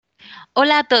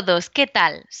Hola a todos, ¿qué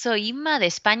tal? Soy Inma de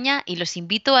España y los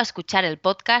invito a escuchar el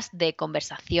podcast de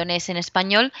Conversaciones en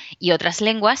Español y otras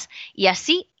lenguas y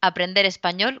así aprender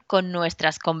español con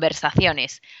nuestras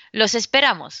conversaciones. ¡Los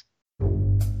esperamos!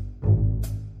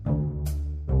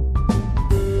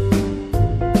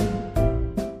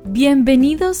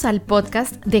 Bienvenidos al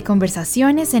podcast de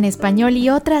Conversaciones en Español y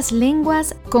otras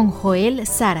lenguas con Joel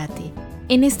Zárate.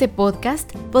 En este podcast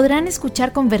podrán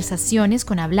escuchar conversaciones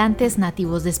con hablantes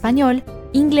nativos de español,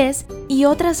 inglés y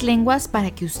otras lenguas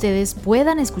para que ustedes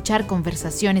puedan escuchar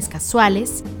conversaciones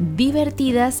casuales,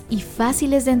 divertidas y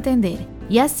fáciles de entender,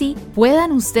 y así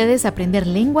puedan ustedes aprender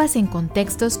lenguas en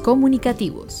contextos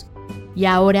comunicativos. Y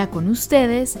ahora con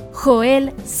ustedes,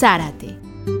 Joel Zárate.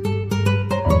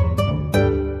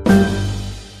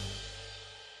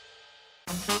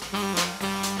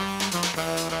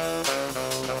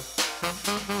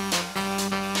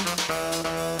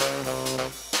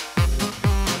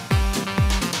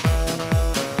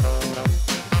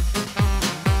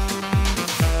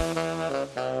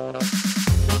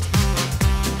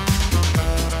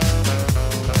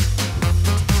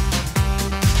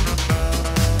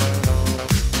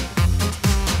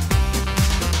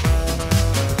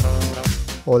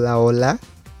 Hola, hola,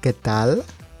 ¿qué tal?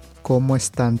 ¿Cómo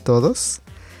están todos?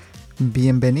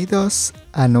 Bienvenidos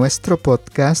a nuestro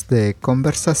podcast de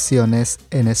Conversaciones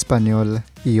en Español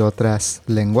y otras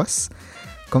lenguas,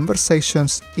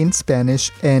 Conversations in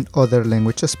Spanish and Other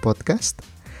Languages podcast.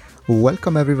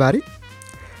 Welcome everybody.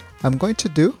 I'm going to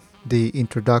do the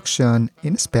introduction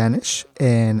in Spanish,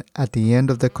 and at the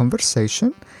end of the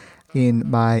conversation, in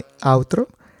my outro,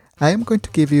 I am going to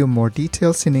give you more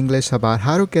details in English about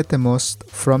how to get the most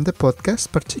from the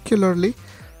podcast, particularly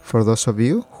for those of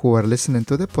you who are listening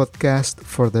to the podcast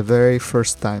for the very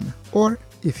first time, or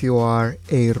if you are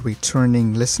a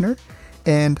returning listener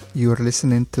and you are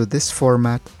listening to this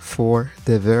format for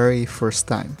the very first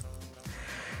time.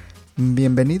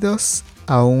 Bienvenidos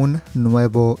a un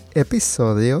nuevo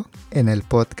episodio en el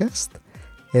podcast.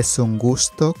 Es un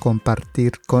gusto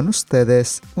compartir con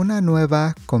ustedes una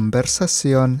nueva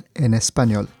conversación en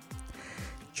español.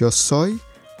 Yo soy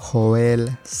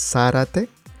Joel Zárate,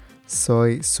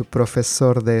 soy su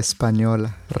profesor de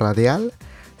español radial,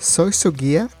 soy su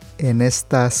guía en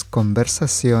estas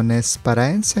conversaciones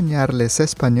para enseñarles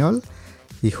español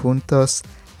y juntos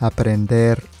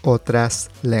aprender otras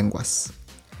lenguas.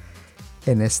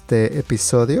 En este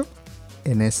episodio,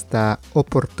 en esta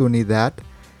oportunidad,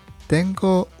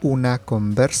 tengo una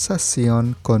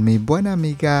conversación con mi buena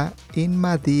amiga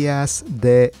Inma Díaz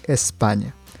de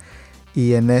España.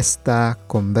 Y en esta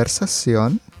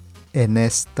conversación, en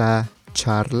esta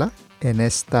charla, en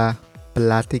esta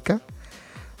plática,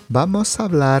 vamos a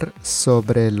hablar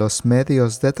sobre los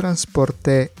medios de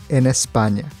transporte en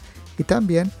España. Y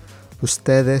también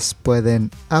ustedes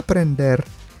pueden aprender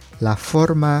la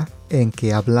forma en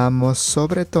que hablamos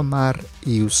sobre tomar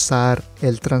y usar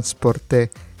el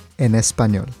transporte en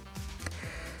español.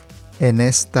 En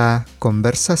esta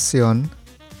conversación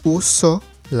uso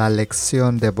la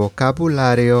lección de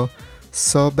vocabulario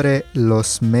sobre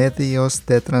los medios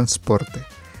de transporte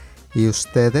y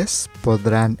ustedes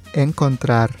podrán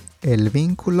encontrar el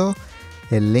vínculo,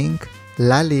 el link,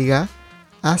 la liga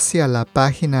hacia la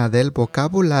página del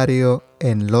vocabulario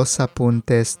en los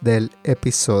apuntes del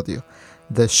episodio,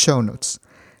 the show notes,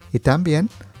 y también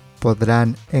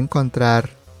podrán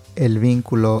encontrar el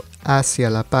vínculo hacia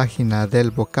la página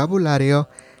del vocabulario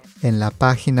en la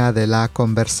página de la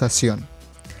conversación.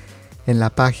 En la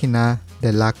página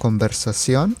de la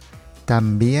conversación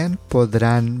también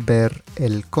podrán ver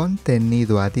el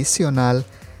contenido adicional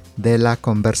de la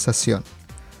conversación.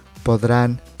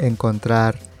 Podrán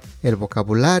encontrar el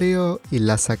vocabulario y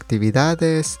las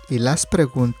actividades y las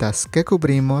preguntas que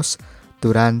cubrimos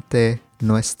durante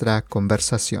nuestra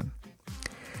conversación.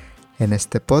 En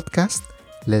este podcast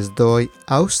les doy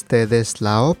a ustedes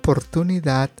la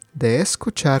oportunidad de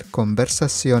escuchar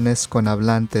conversaciones con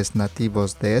hablantes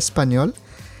nativos de español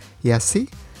y así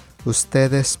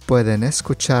ustedes pueden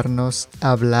escucharnos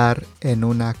hablar en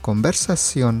una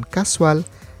conversación casual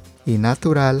y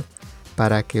natural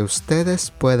para que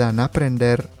ustedes puedan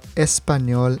aprender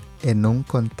español en un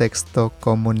contexto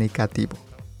comunicativo.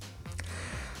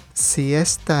 Si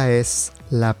esta es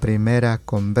la primera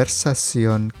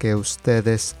conversación que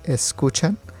ustedes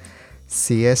escuchan,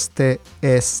 si este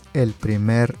es el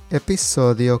primer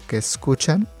episodio que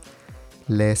escuchan,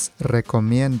 les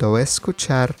recomiendo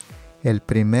escuchar el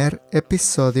primer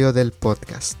episodio del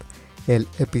podcast, el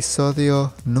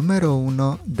episodio número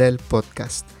 1 del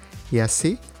podcast, y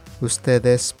así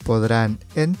ustedes podrán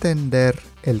entender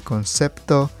el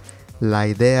concepto, la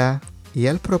idea y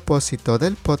el propósito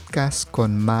del podcast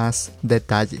con más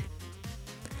detalle.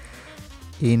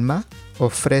 Inma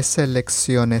ofrece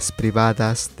lecciones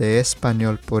privadas de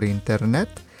español por internet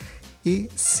y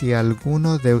si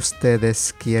alguno de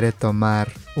ustedes quiere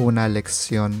tomar una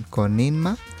lección con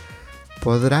Inma,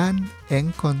 podrán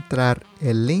encontrar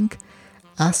el link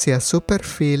hacia su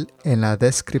perfil en la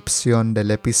descripción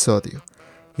del episodio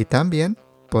y también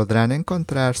podrán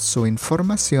encontrar su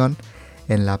información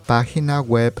en la página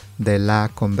web de la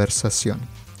conversación.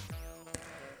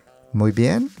 Muy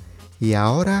bien, y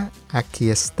ahora aquí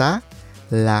está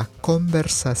la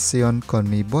conversación con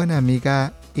mi buena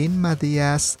amiga Inma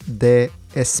Díaz de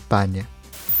España.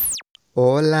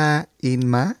 Hola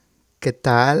Inma, ¿qué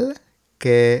tal?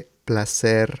 Qué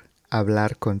placer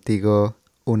hablar contigo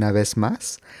una vez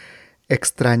más.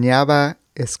 Extrañaba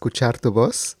escuchar tu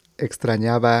voz,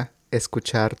 extrañaba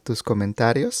escuchar tus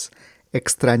comentarios,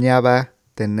 extrañaba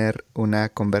tener una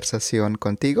conversación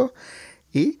contigo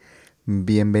y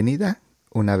bienvenida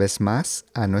una vez más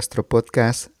a nuestro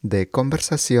podcast de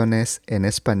conversaciones en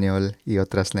español y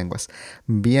otras lenguas.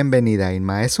 Bienvenida,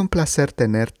 Inma. Es un placer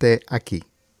tenerte aquí.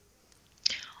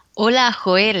 Hola,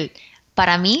 Joel.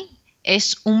 Para mí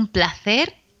es un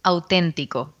placer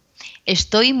auténtico.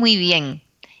 Estoy muy bien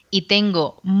y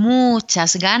tengo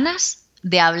muchas ganas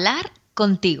de hablar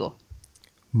contigo.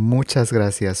 Muchas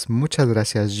gracias, muchas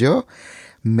gracias. Yo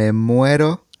me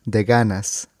muero de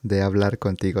ganas de hablar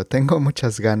contigo. Tengo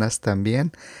muchas ganas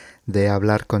también de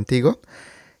hablar contigo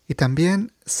y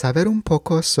también saber un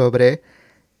poco sobre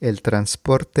el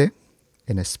transporte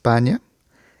en España,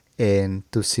 en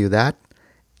tu ciudad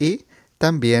y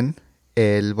también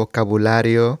el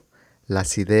vocabulario,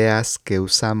 las ideas que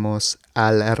usamos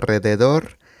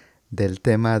alrededor del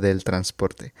tema del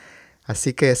transporte.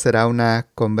 Así que será una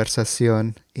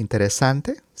conversación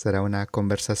interesante, será una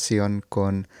conversación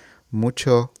con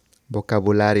mucho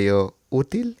vocabulario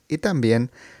útil y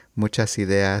también muchas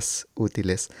ideas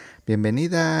útiles.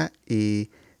 Bienvenida y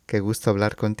qué gusto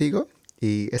hablar contigo.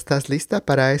 ¿Y estás lista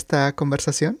para esta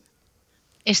conversación?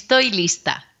 Estoy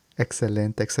lista.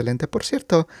 Excelente, excelente. Por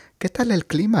cierto, ¿qué tal el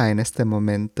clima en este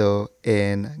momento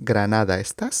en Granada?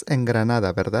 Estás en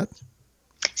Granada, ¿verdad?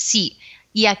 Sí,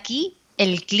 y aquí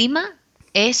el clima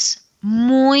es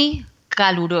muy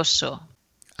caluroso.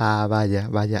 Ah, vaya,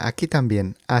 vaya. Aquí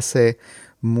también hace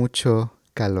mucho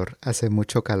calor, hace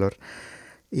mucho calor.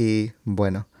 Y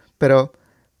bueno, pero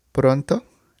pronto,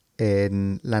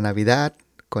 en la Navidad,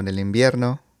 con el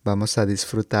invierno, vamos a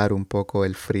disfrutar un poco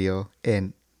el frío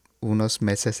en unos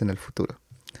meses en el futuro.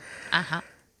 Ajá.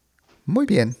 Muy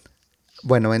bien.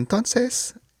 Bueno,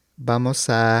 entonces vamos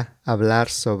a hablar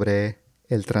sobre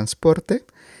el transporte.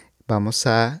 Vamos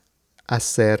a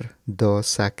hacer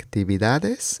dos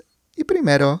actividades. Y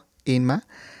primero, Inma,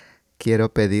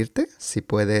 quiero pedirte si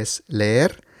puedes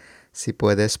leer, si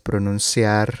puedes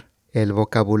pronunciar el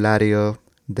vocabulario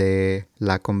de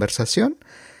la conversación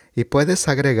y puedes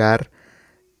agregar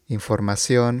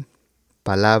información,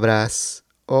 palabras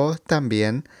o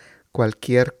también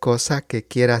cualquier cosa que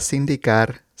quieras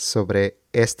indicar sobre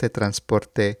este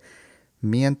transporte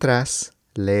mientras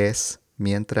lees,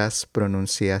 mientras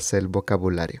pronuncias el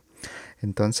vocabulario.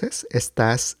 Entonces,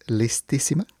 ¿estás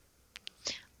listísima?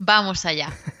 Vamos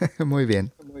allá. Muy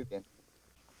bien.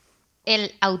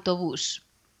 El autobús,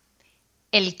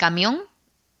 el camión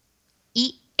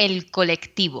y el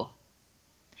colectivo.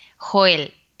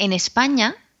 Joel, en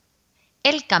España,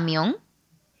 el camión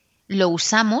lo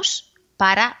usamos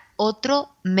para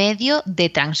otro medio de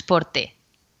transporte.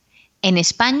 En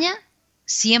España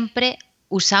siempre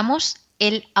usamos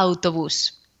el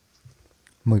autobús.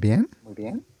 Muy bien.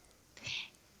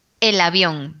 El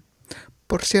avión.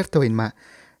 Por cierto, Inma,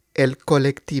 el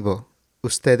colectivo.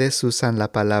 ¿Ustedes usan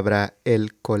la palabra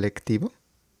el colectivo?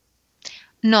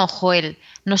 No, Joel,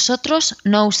 nosotros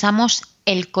no usamos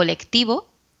el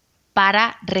colectivo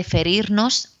para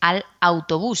referirnos al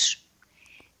autobús.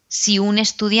 Si un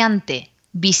estudiante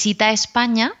visita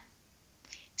España,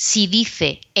 si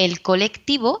dice el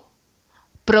colectivo,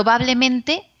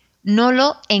 probablemente no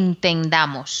lo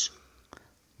entendamos.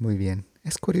 Muy bien.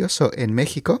 Es curioso, en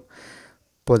México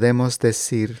podemos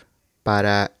decir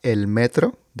para el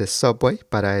metro de subway,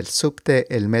 para el subte,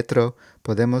 el metro,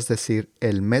 podemos decir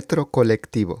el metro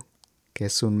colectivo, que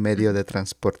es un medio de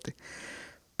transporte.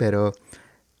 Pero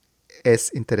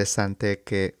es interesante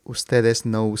que ustedes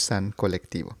no usan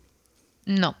colectivo.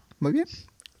 No. Muy bien.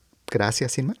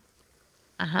 Gracias, Inma.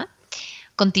 Ajá.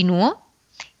 Continúo.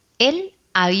 El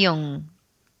avión.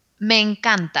 Me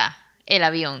encanta el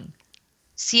avión.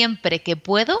 Siempre que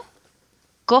puedo,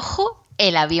 cojo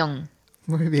el avión.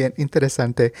 Muy bien,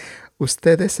 interesante.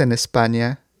 ¿Ustedes en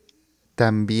España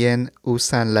también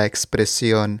usan la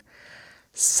expresión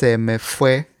se me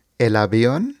fue el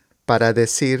avión para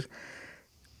decir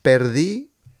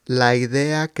perdí la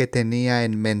idea que tenía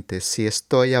en mente. Si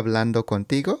estoy hablando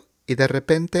contigo y de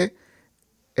repente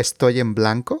estoy en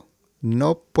blanco,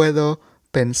 no puedo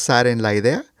pensar en la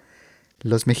idea.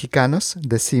 Los mexicanos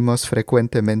decimos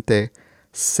frecuentemente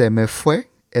se me fue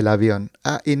el avión.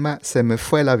 Ah, Inma, se me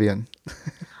fue el avión.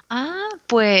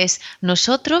 Pues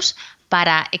nosotros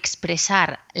para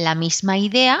expresar la misma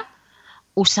idea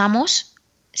usamos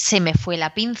se me fue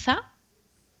la pinza,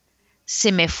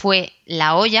 se me fue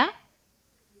la olla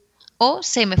o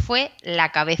se me fue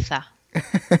la cabeza.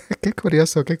 Qué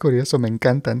curioso, me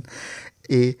encantan.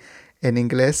 Y en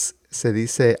inglés se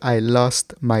dice I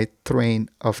lost my train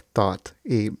of thought.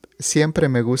 Y siempre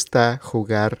me gusta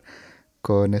jugar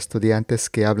con estudiantes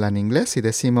que hablan inglés y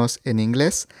decimos en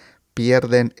inglés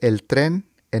pierden el tren,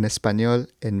 en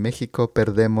español en México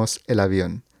perdemos el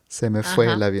avión. Se me fue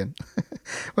el avión.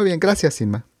 Muy bien, gracias,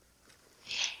 Inma.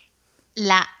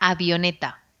 La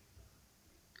avioneta,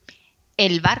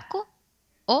 el barco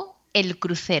o el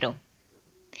crucero.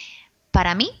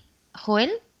 Para mí,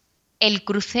 Joel, el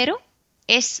crucero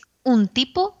es un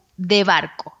tipo de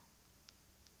barco.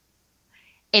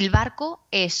 El barco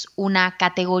es una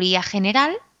categoría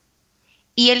general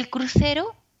y el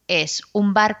crucero es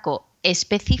un barco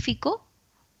específico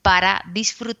para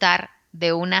disfrutar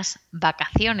de unas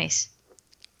vacaciones.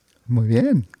 Muy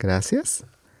bien, gracias.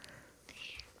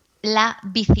 La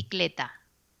bicicleta.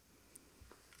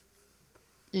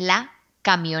 La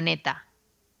camioneta.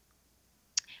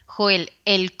 Joel,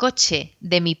 el coche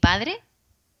de mi padre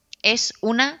es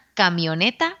una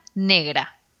camioneta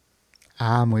negra.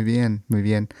 Ah, muy bien, muy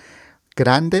bien.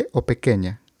 ¿Grande o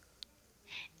pequeña?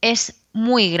 Es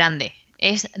muy grande,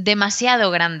 es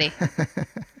demasiado grande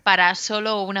para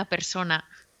solo una persona.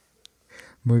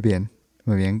 Muy bien,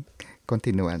 muy bien.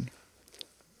 Continúan.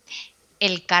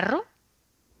 El carro,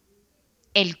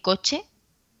 el coche,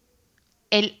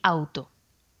 el auto.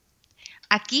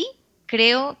 Aquí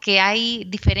creo que hay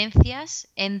diferencias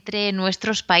entre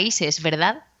nuestros países,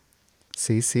 ¿verdad?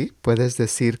 Sí, ¿puedes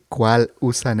decir cuál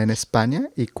usan en España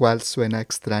y cuál suena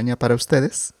extraña para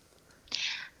ustedes?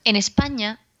 En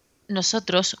España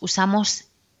nosotros usamos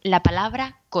la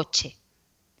palabra coche.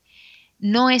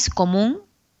 No es común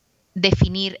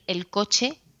definir el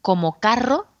coche como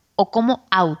carro o como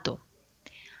auto.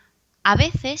 A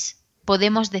veces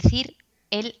podemos decir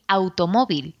el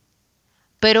automóvil,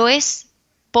 pero es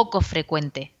poco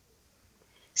frecuente.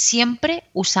 Siempre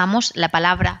usamos la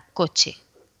palabra coche.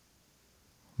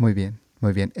 Muy bien,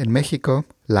 muy bien. En México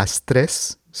las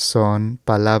tres son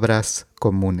palabras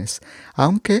comunes,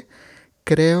 aunque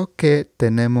creo que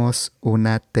tenemos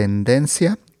una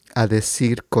tendencia a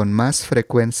decir con más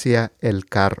frecuencia el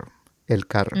carro,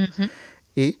 Ujú.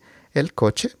 y el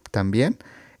coche también,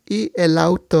 y el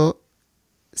auto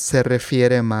se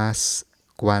refiere más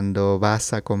cuando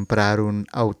vas a comprar un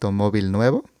automóvil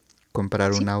nuevo,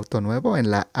 comprar un Sí. auto nuevo, en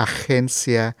la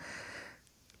agencia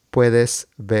puedes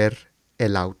ver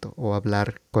el auto o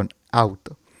hablar con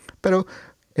auto, pero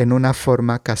en una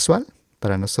forma casual,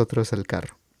 para nosotros el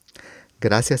carro.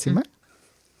 Gracias, Ima.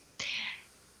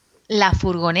 La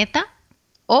furgoneta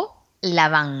o la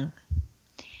van.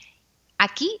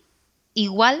 Aquí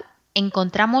igual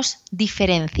encontramos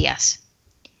diferencias.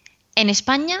 En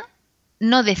España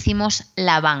no decimos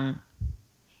la van.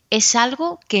 Es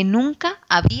algo que nunca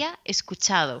había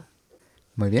escuchado.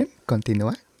 Muy bien,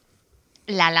 continúa.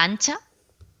 La lancha,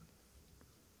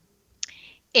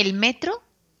 el metro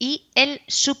y el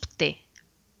subte.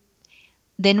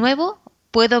 De nuevo,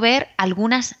 puedo ver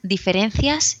algunas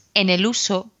diferencias en el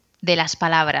uso de las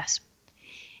palabras.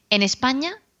 En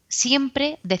España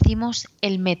siempre decimos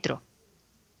el metro.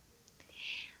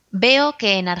 Veo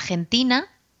que en Argentina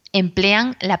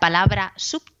emplean la palabra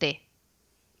subte,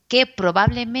 que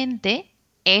probablemente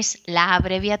es la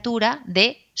abreviatura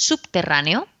de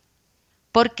subterráneo,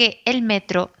 porque el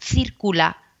metro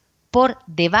circula por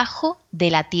debajo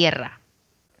de la tierra.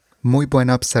 Muy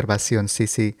buena observación,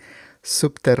 sí.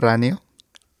 Subterráneo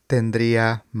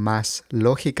tendría más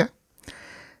lógica,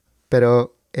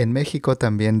 pero en México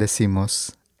también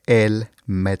decimos el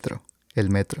metro.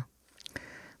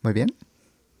 Muy bien.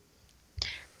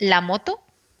 La moto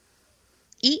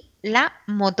y la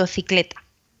motocicleta.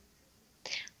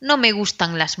 No me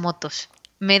gustan las motos,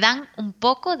 me dan un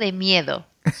poco de miedo.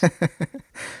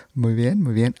 Muy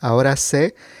bien. Ahora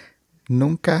sé,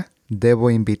 nunca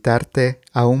debo invitarte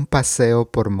a un paseo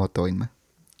por moto, Inma.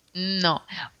 No,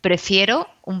 prefiero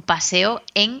un paseo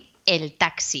en el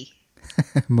taxi.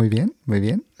 Muy bien.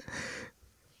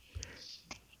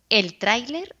 El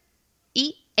tráiler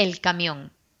y el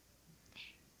camión.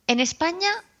 En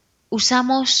España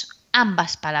usamos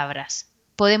ambas palabras.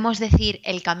 Podemos decir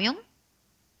el camión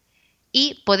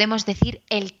y podemos decir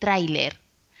el tráiler,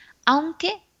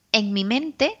 aunque en mi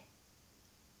mente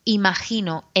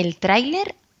imagino el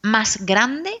tráiler más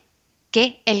grande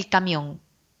que el camión.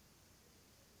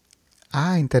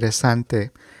 Ah,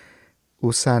 interesante.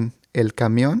 Usan el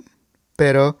camión,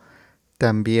 pero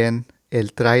también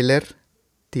el tráiler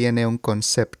tiene un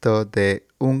concepto de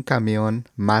un camión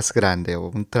más grande o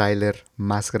un tráiler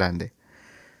más grande.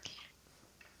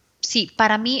 Sí,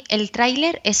 para mí el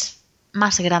tráiler es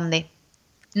más grande.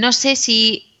 No sé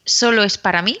si solo es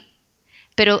para mí,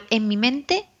 pero en mi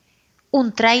mente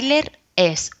un tráiler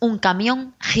es un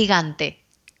camión gigante.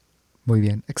 Muy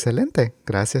bien, excelente.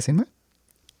 Gracias, Inma.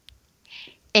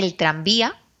 El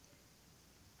tranvía,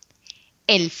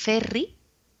 el ferry,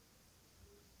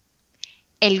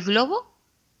 el globo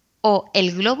o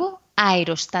el globo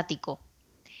aerostático.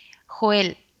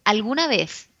 Joel, ¿alguna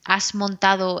vez has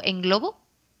montado en globo?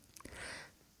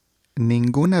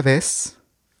 Ninguna vez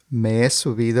me he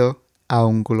subido a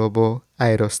un globo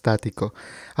aerostático,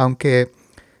 aunque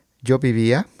yo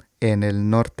vivía en el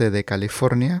norte de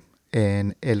California,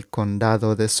 en el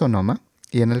condado de Sonoma,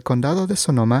 y en el condado de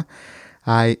Sonoma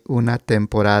hay una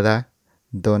temporada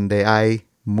donde hay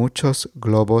muchos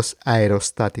globos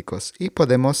aerostáticos y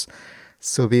podemos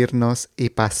subirnos y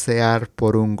pasear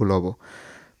por un globo.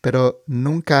 Pero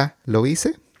nunca lo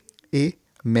hice y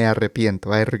me arrepiento.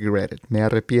 I regret it. Me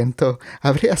arrepiento.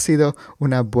 Habría sido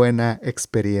una buena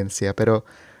experiencia, pero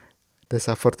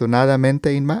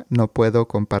desafortunadamente, Inma, no puedo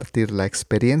compartir la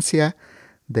experiencia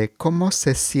de cómo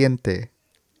se siente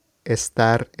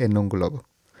estar en un globo.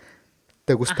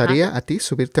 ¿Te Ajá. gustaría a ti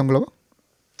subirte a un globo?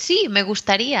 Sí, me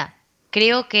gustaría.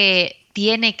 Creo que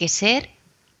tiene que ser,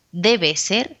 debe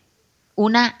ser,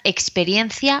 una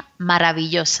experiencia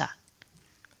maravillosa.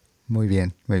 Muy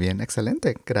bien,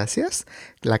 excelente. Gracias.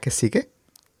 La que sigue.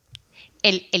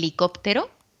 El helicóptero,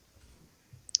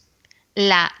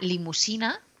 la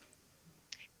limusina.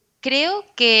 Creo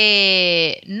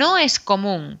que no es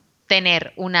común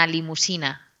tener una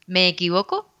limusina. ¿Me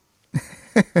equivoco?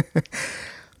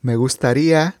 Me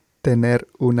gustaría tener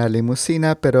una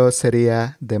limusina, pero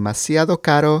sería demasiado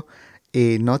caro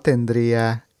y no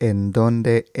tendría en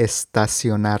dónde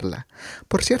estacionarla.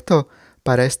 Por cierto,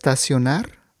 para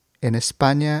estacionar en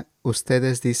España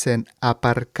ustedes dicen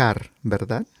aparcar,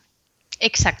 ¿verdad?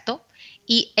 Exacto.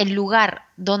 Y el lugar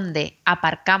donde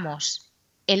aparcamos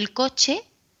el coche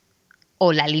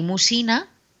o la limusina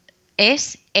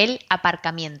es el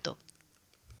aparcamiento.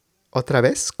 ¿Otra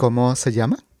vez? ¿Cómo se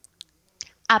llama?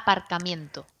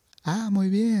 Aparcamiento. Ah, muy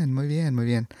bien, muy bien, muy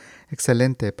bien.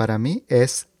 Excelente. Para mí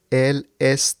es el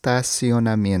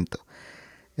estacionamiento.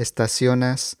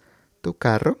 Estacionas tu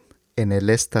carro en el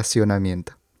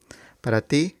estacionamiento. Para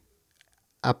ti,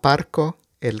 aparco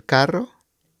el carro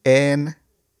en...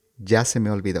 Ya se me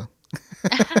olvidó.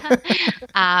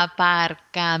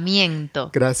 Aparcamiento.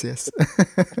 Gracias.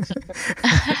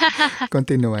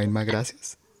 Continúa, Inma,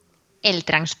 gracias. El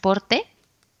transporte,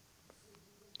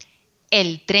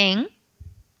 el tren.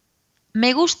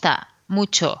 Me gusta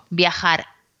mucho viajar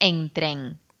en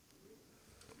tren.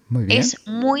 Muy bien, Es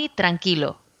muy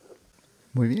tranquilo.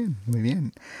 muy bien, muy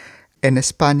bien. En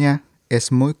España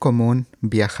es muy común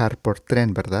viajar por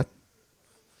tren, ¿verdad?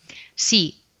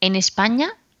 Sí, en España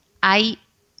hay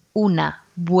una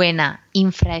buena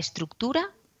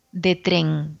infraestructura de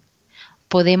tren.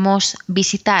 Podemos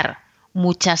visitar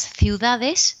muchas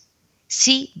ciudades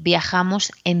si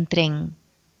viajamos en tren.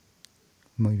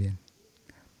 Muy bien.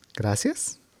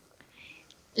 Gracias.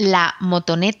 La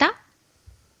motoneta,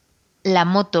 la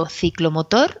moto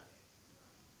ciclomotor,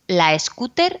 la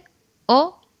scooter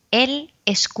o el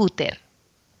scooter.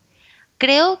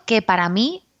 Creo que para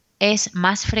mí es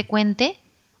más frecuente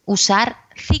usar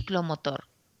ciclomotor,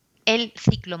 el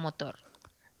ciclomotor.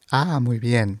 Ah, muy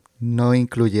bien. No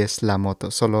incluyes la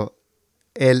moto, solo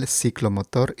el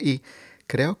ciclomotor y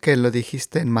creo que lo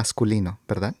dijiste en masculino,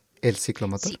 ¿verdad? El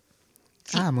ciclomotor. Sí,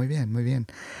 sí, Ah, muy bien, muy bien.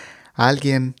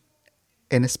 Alguien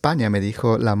en España me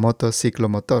dijo la moto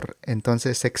ciclomotor,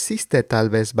 entonces existe tal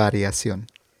vez variación.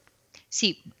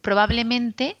 sí,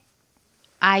 probablemente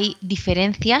hay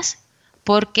diferencias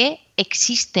porque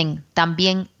existen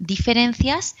también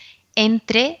diferencias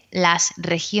entre las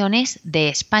regiones de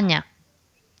España.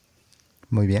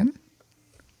 Muy bien.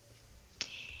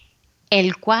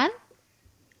 El quad,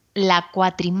 la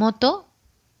cuatrimoto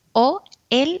o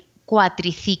el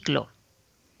cuatriciclo.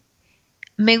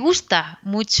 Me gusta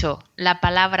mucho la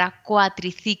palabra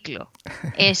cuatriciclo.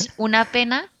 Es una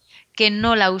pena que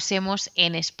no la usemos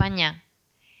en España.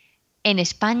 En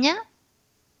España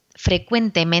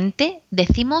frecuentemente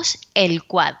decimos el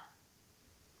quad.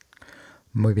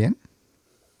 Muy bien.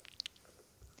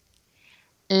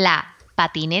 La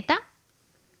patineta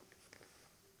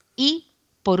y,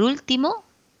 por último,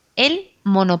 el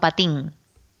monopatín.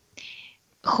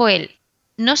 Joel,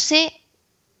 no sé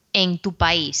en tu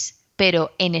país,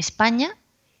 pero en España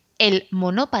el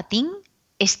monopatín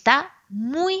está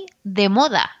muy de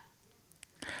moda.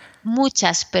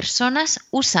 Muchas personas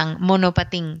usan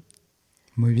monopatín.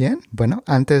 Muy bien. Bueno,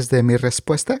 antes de mi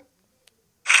respuesta.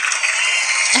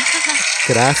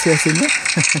 Gracias, Inma.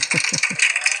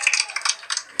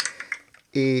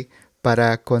 Y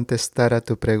para contestar a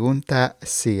tu pregunta,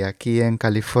 sí, aquí en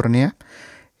California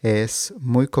es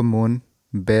muy común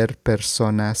ver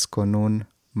personas con un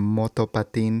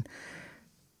motopatín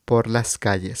por las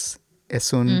calles.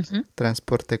 Es un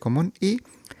transporte común y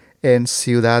en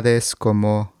ciudades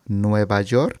como Nueva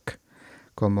York,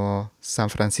 como San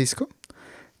Francisco,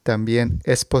 también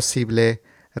es posible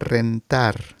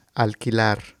rentar,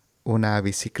 alquilar una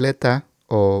bicicleta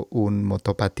o un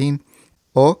motopatín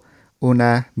o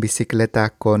una bicicleta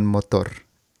con motor.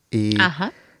 Y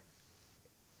Ajá.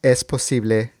 es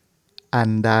posible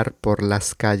andar por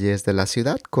las calles de la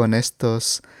ciudad con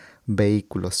estos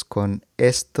vehículos, con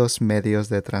estos medios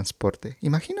de transporte.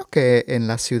 Imagino que en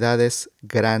las ciudades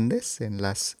grandes, en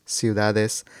las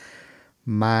ciudades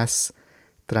más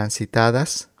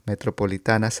transitadas,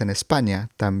 metropolitanas en España,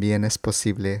 también es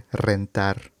posible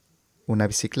rentar una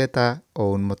bicicleta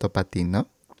o un motopatín, ¿no?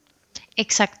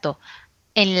 Exacto.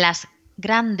 En las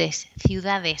grandes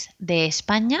ciudades de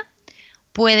España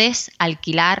puedes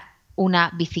alquilar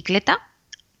una bicicleta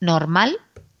normal,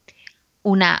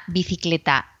 una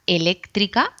bicicleta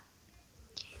eléctrica,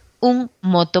 un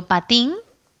motopatín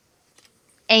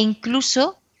e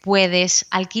incluso puedes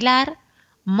alquilar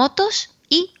motos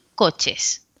y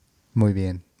coches. Muy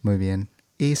bien, muy bien.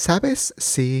 ¿Y sabes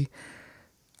si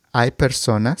hay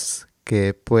personas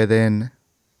que pueden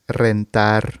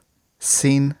rentar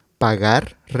sin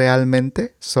pagar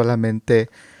realmente? Solamente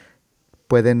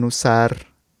pueden usar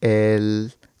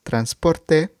el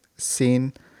transporte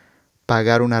sin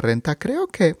pagar una renta. Creo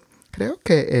que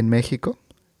en México,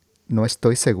 no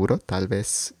estoy seguro, tal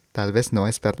vez no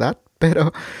es verdad,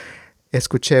 pero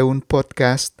escuché un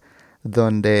podcast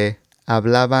donde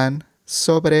hablaban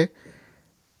sobre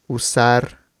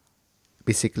usar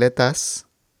bicicletas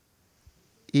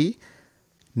y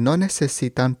no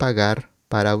necesitan pagar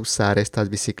para usar estas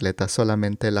bicicletas,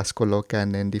 solamente las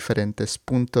colocan en diferentes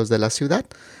puntos de la ciudad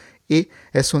y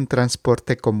es un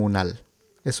transporte comunal,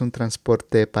 es un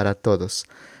transporte para todos.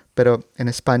 Pero en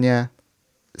España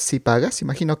sí pagas,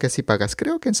 imagino que sí pagas.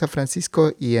 Creo que en San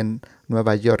Francisco y en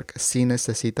Nueva York sí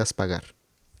necesitas pagar.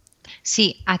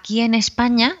 Sí, aquí en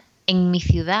España, en mi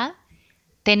ciudad,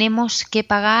 tenemos que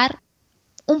pagar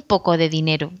un poco de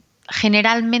dinero.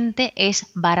 Generalmente es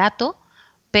barato,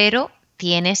 pero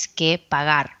tienes que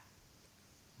pagar.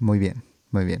 Muy bien,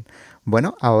 muy bien.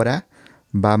 Bueno, ahora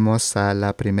vamos a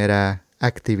la primera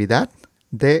actividad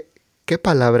de qué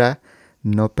palabra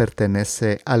no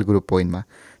pertenece al grupo, Inma.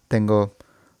 Tengo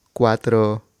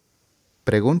 4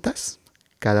 preguntas.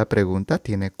 Cada pregunta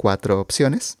tiene 4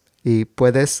 opciones y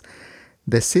puedes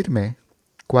decirme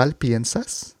cuál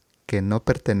piensas que no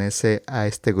pertenece a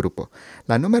este grupo.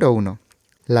 La número 1,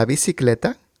 la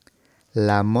bicicleta,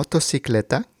 la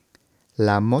motocicleta,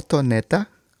 la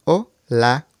motoneta o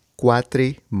la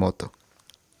cuatrimoto.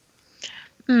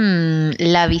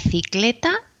 La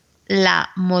bicicleta,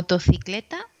 la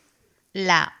motocicleta,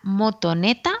 la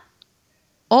motoneta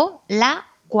o la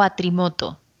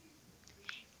cuatrimoto.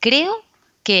 Creo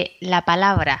que la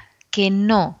palabra que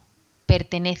no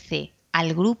pertenece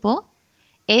al grupo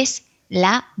es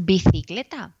la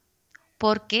bicicleta,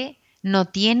 porque no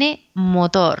tiene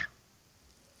motor.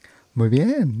 Muy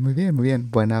bien, muy bien, muy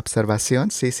bien. Buena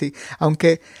observación, sí, sí.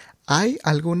 Aunque hay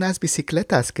algunas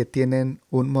bicicletas que tienen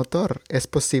un motor. Es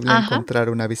posible Ajá. encontrar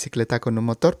una bicicleta con un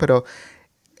motor, pero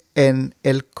en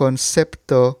el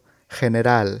concepto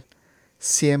general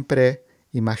siempre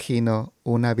imagino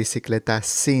una bicicleta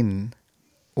sin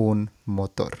un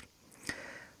motor.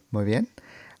 Muy bien.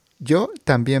 Yo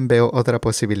también veo otra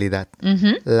posibilidad.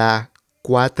 Ujú. La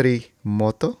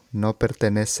cuatrimoto no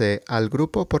pertenece al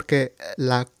grupo porque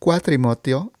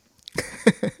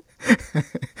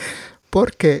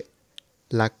porque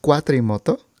la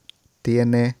cuatrimoto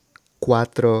tiene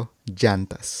 4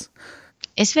 llantas.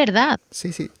 Es verdad.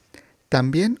 Sí, sí.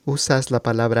 ¿También usas la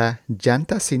palabra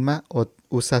llanta, Sinma, o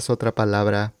usas otra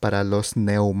palabra para los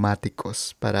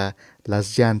neumáticos, para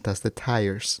las llantas, the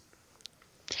tires?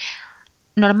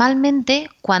 Normalmente,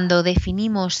 cuando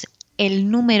definimos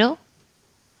el número,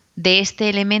 de este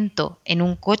elemento en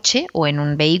un coche o en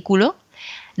un vehículo,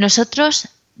 nosotros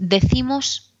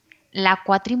decimos la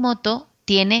cuatrimoto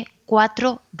tiene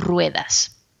 4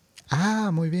 ruedas.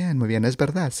 Ah, muy bien, es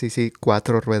verdad. Sí, sí,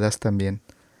 4 ruedas también.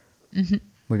 Ujú.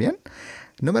 Muy bien.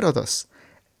 Número 2.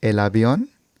 El avión,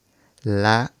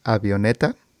 la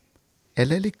avioneta,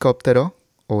 el helicóptero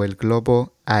o el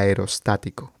globo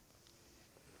aerostático.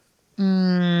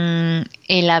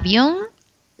 El avión,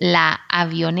 la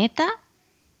avioneta,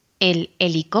 el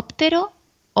helicóptero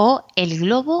o el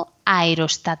globo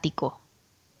aerostático.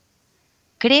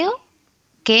 Creo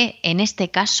que en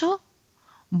este caso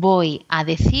voy a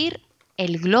decir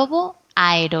el globo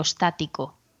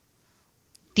aerostático.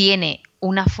 Tiene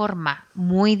una forma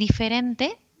muy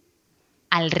diferente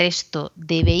al resto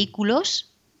de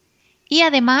vehículos y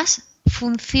además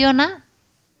funciona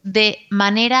de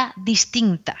manera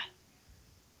distinta.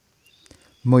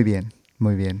 Muy bien,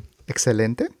 muy bien.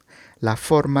 Excelente. La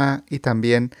forma y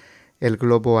también el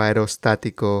globo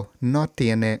aerostático no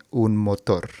tiene un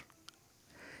motor.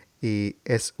 Y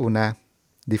es una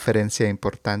diferencia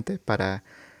importante para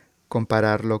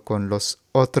compararlo con las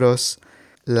otras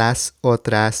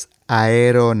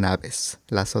aeronaves.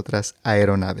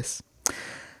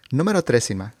 Número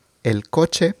 3, Inma. El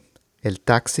coche, el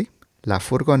taxi, la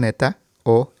furgoneta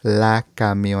o la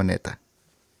camioneta.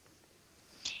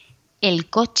 El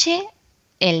coche,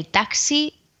 el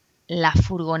taxi, la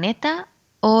furgoneta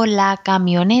o la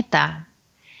camioneta.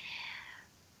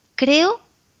 Creo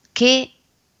que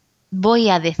voy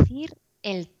a decir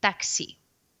el taxi.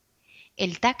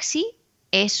 El taxi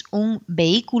es un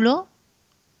vehículo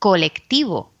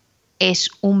colectivo, es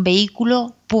un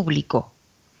vehículo público,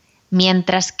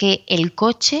 mientras que el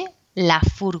coche, la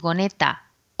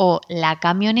furgoneta o la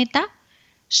camioneta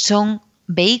son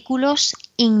vehículos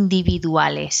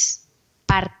individuales,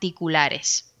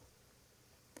 particulares.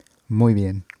 Muy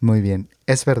bien, muy bien.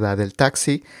 Es verdad, el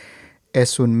taxi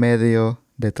es un medio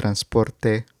de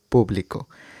transporte público.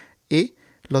 Y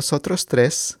los otros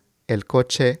 3, el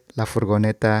coche, la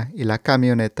furgoneta y la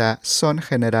camioneta, son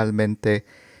generalmente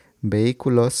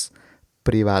vehículos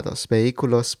privados,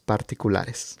 vehículos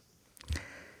particulares.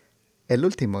 El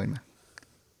último, Inma.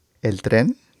 El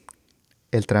tren,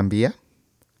 el tranvía,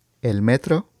 el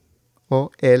metro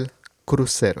o el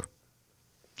crucero.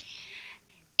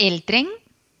 El tren,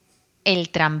 el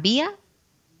tranvía,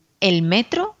 el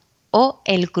metro o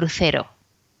el crucero.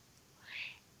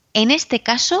 En este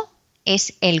caso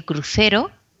es el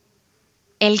crucero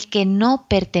el que no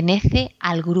pertenece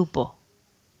al grupo,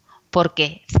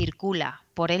 porque circula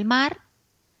por el mar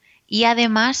y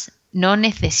además no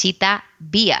necesita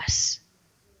vías.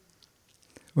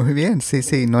 Muy bien, sí,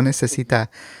 sí, no necesita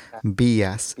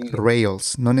vías,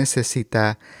 rails, no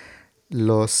necesita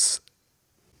los...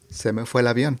 Se me fue el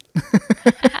avión.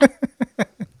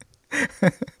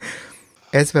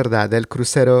 Es verdad, el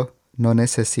crucero no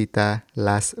necesita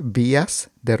las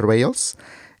vías de rails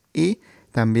y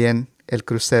también el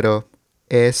crucero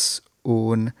es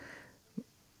un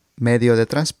medio de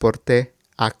transporte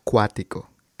acuático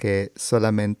que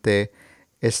solamente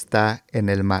está en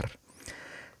el mar.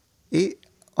 Y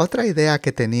otra idea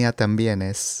que tenía también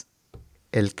es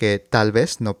el que tal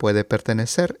vez no puede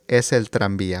pertenecer es el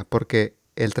tranvía, porque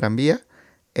el tranvía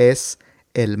es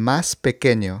el más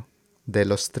pequeño de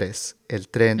los 3. El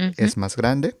tren es más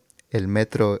grande, el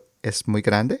metro es muy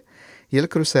grande y el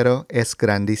crucero es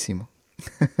grandísimo.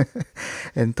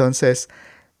 Entonces,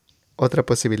 otra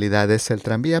posibilidad es el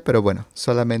tranvía, pero bueno,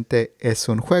 solamente es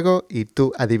un juego y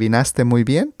tú adivinaste muy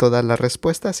bien todas las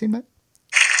respuestas, Inma.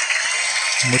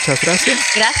 Muchas gracias.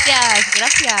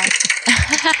 Gracias.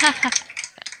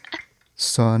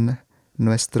 Son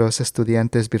nuestros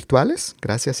estudiantes virtuales.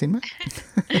 Gracias, Inma.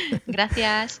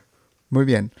 Gracias. Muy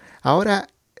bien. Ahora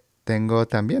tengo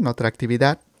también otra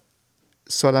actividad.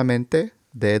 Solamente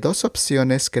de 2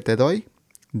 opciones que te doy,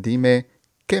 dime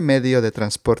qué medio de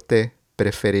transporte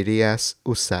preferirías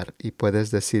usar y puedes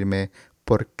decirme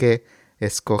por qué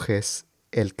escoges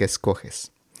el que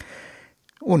escoges.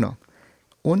 1.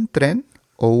 ¿Un tren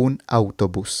o un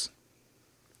autobús?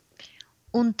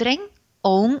 ¿Un tren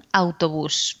o un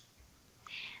autobús?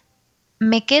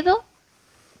 Me quedo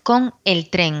con el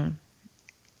tren.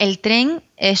 El tren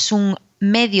es un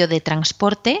medio de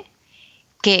transporte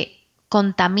que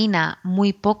contamina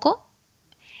muy poco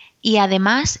y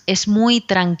además es muy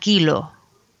tranquilo.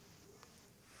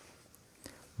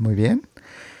 Muy bien.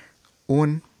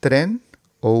 ¿Un tren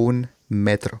o un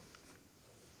metro?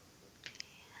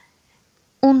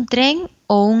 ¿Un tren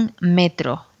o un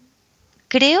metro?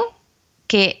 Creo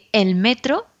que el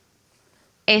metro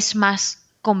es más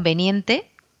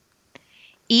conveniente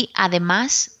y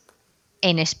además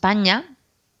en España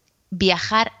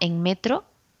viajar en metro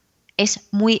es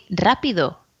muy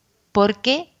rápido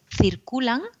porque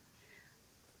circulan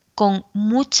con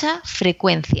mucha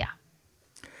frecuencia.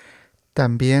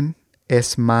 También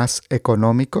es más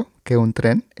económico que un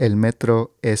tren. El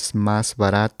metro es más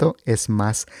barato, es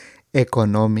más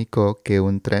económico que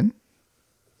un tren.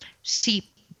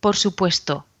 Sí, por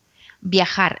supuesto,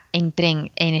 viajar en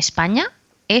tren en España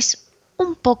es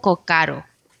un poco caro.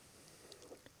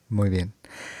 Muy bien.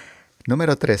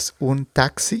 Número 3, ¿un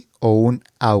taxi o un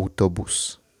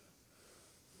autobús?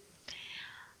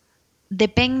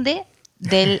 Depende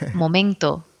del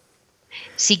momento.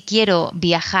 Si quiero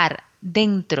viajar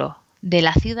dentro de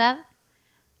la ciudad,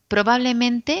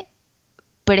 probablemente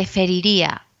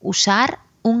preferiría usar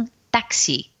un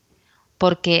taxi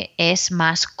porque es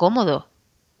más cómodo.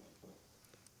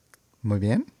 Muy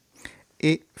bien.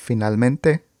 Y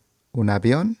finalmente, ¿un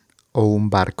avión o un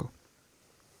barco?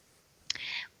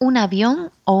 ¿Un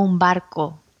avión o un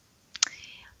barco?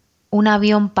 ¿Un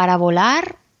avión para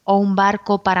volar o un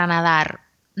barco para nadar?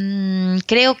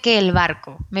 Creo que el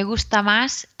barco. Me gusta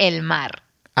más el mar.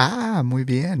 Ah, muy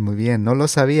bien, muy bien. No lo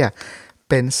sabía.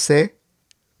 Pensé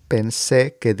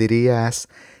que dirías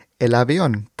el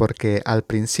avión, porque al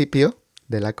principio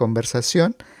de la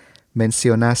conversación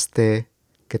mencionaste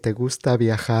que te gusta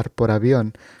viajar por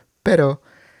avión, pero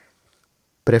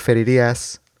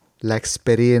preferirías la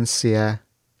experiencia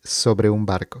sobre un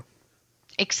barco.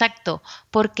 Exacto,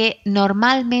 porque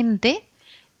normalmente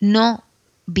no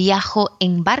viajo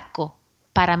en barco.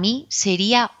 Para mí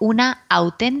sería una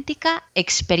auténtica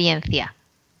experiencia.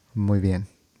 Muy bien,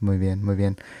 muy bien, muy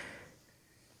bien.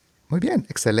 Muy bien,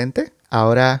 excelente.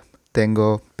 Ahora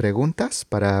tengo preguntas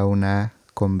para una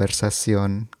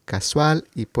conversación casual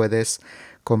y puedes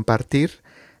compartir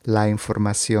la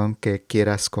información que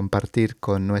quieras compartir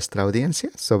con nuestra audiencia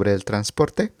sobre el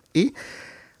transporte y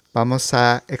vamos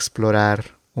a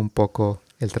explorar un poco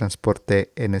el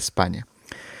transporte en España.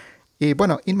 Y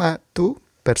bueno, Inma, tú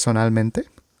personalmente,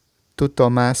 ¿tú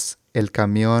tomas el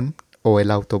camión o el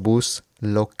autobús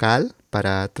local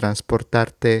para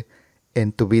transportarte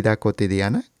en tu vida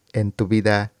cotidiana, en tu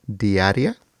vida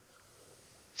diaria?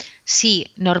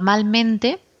 Sí,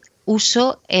 normalmente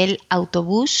uso el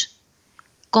autobús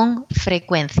con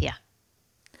frecuencia.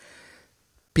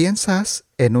 ¿Piensas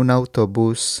en un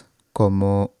autobús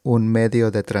como un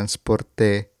medio de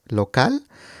transporte local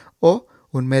o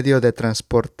un medio de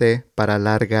transporte para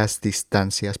largas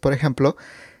distancias? Por ejemplo,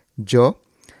 yo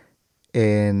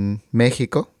en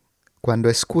México, cuando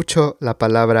escucho la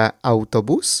palabra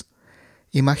autobús,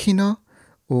 imagino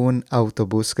un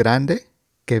autobús grande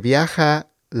que viaja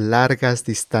largas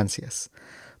distancias.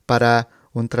 Para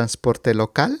un transporte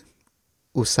local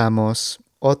usamos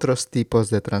otros tipos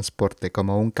de transporte,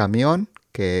 como un camión,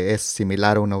 que es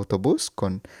similar a un autobús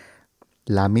con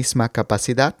la misma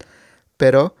capacidad,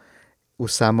 pero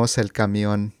usamos el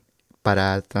camión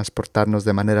para transportarnos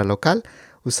de manera local.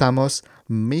 Usamos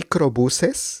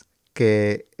microbuses,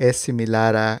 que es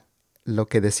similar a lo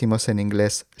que decimos en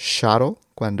inglés shuttle,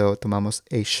 cuando tomamos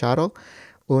a shuttle.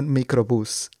 Un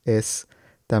microbús es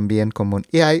también común.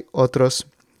 Y hay otros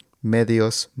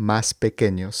medios más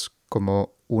pequeños,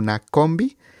 como una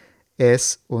combi.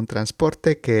 Es un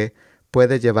transporte que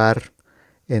puede llevar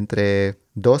entre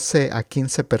 12 a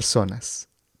 15 personas.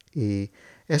 Y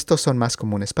estos son más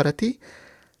comunes. Para ti,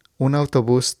 ¿un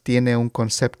autobús tiene un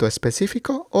concepto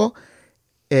específico o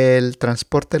el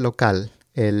transporte local,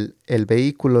 el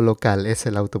vehículo local es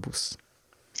el autobús?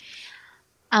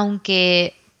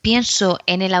 Aunque pienso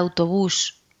en el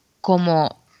autobús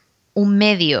como un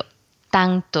medio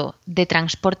tanto de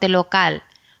transporte local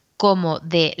como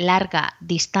de larga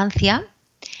distancia,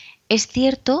 es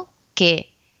cierto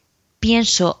que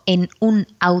pienso en un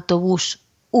autobús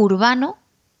urbano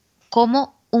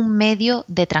como un medio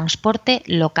de transporte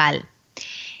local.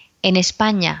 En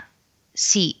España,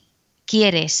 si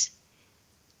quieres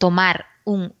tomar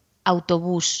un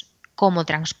autobús como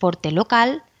transporte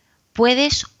local,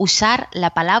 puedes usar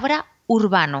la palabra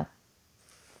urbano.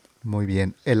 Muy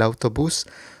bien. El autobús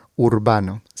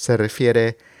urbano se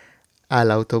refiere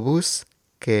al autobús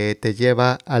que te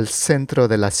lleva al centro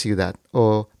de la ciudad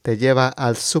o te lleva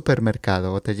al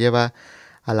supermercado o te lleva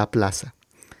a la plaza.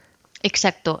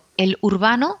 Exacto. El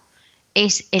urbano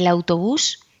es el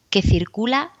autobús que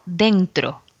circula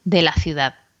dentro de la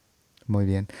ciudad. Muy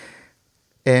bien.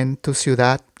 En tu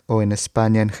ciudad o en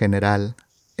España en general,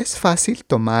 ¿es fácil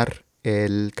tomar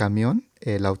el camión,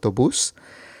 el autobús?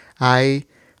 ¿Hay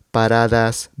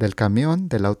paradas del camión,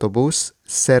 del autobús,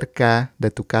 cerca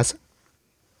de tu casa?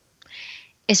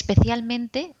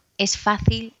 Especialmente es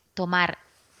fácil tomar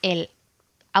el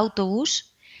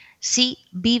autobús si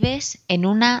vives en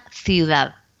una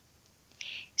ciudad.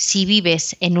 Si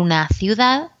vives en una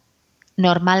ciudad,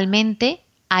 normalmente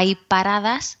hay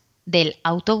paradas del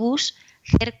autobús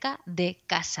cerca de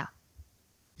casa.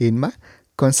 Inma,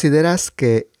 ¿consideras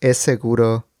que es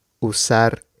seguro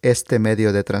usar este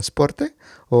medio de transporte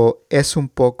o es un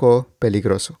poco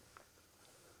peligroso?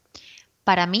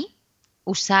 Para mí,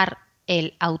 usar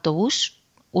el autobús,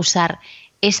 usar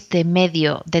este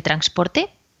medio de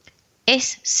transporte,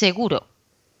 es seguro.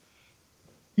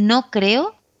 No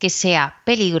creo que sea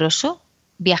peligroso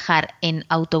viajar en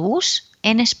autobús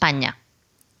en España.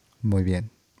 Muy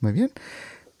bien, muy bien.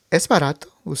 ¿Es barato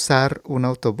usar un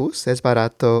autobús? ¿Es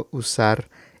barato usar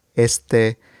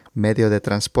este medio de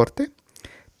transporte?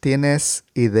 ¿Tienes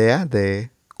idea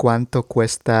de cuánto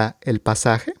cuesta el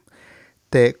pasaje?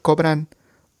 ¿Te cobran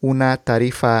una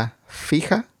tarifa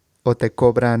fija o te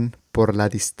cobran por la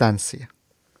distancia?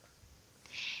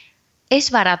 Es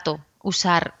barato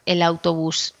usar el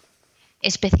autobús,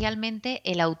 especialmente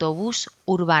el autobús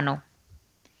urbano.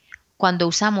 Cuando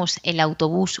usamos el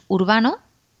autobús urbano,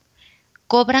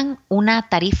 cobran una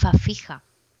tarifa fija.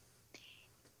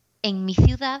 En mi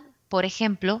ciudad, por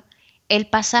ejemplo, el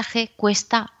pasaje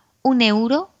cuesta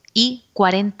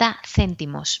 1,40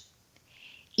 €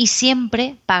 y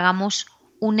siempre pagamos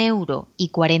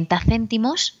 1,40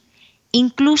 €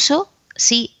 incluso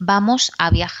si vamos a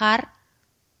viajar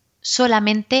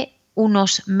solamente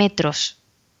unos metros.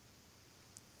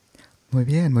 Muy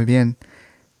bien, muy bien.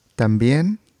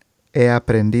 También he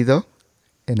aprendido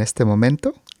en este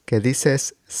momento que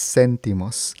dices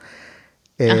céntimos.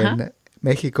 Ajá, En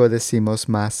México decimos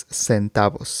más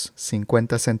centavos,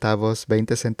 50 centavos,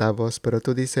 20 centavos, pero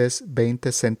tú dices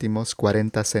 20 céntimos,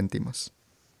 40 céntimos.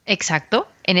 exacto.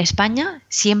 En España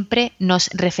siempre nos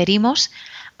referimos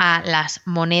a las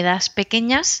monedas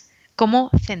pequeñas como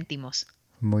céntimos.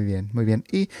 Muy bien, muy bien.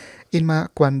 Y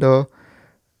Irma, cuando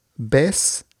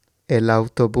ves el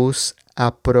autobús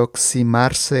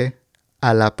aproximarse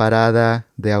a la parada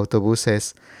de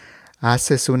autobuses,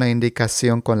 ¿haces una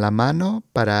indicación con la mano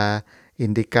para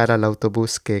indicar al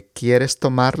autobús que quieres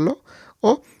tomarlo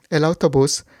o el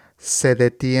autobús se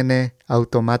detiene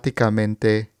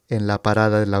automáticamente en la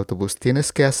parada del autobús?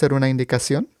 ¿Tienes que hacer una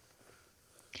indicación?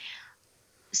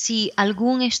 Si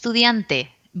algún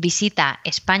estudiante visita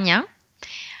España,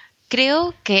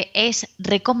 creo que es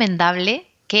recomendable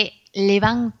que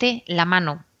levante la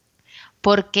mano,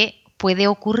 porque puede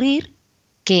ocurrir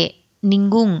que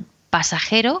ningún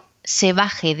pasajero se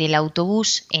baje del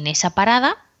autobús en esa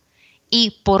parada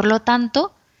y, por lo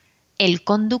tanto, el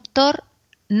conductor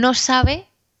no sabe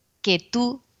que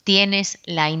tú tienes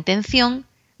la intención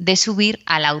de subir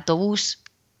al autobús.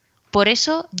 Por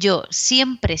eso yo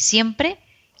siempre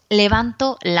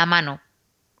levanto la mano.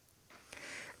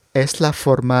 ¿Es la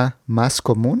forma más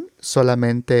común?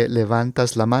 ¿Solamente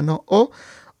levantas la mano o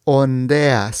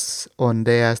ondeas,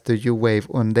 do you wave,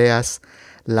 ondeas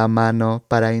la mano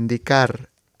para indicar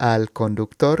al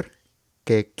conductor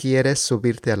que quieres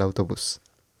subirte al autobús?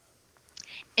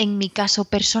 En mi caso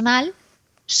personal,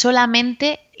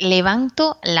 solamente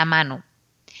levanto la mano,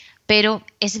 pero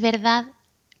es verdad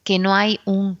que no hay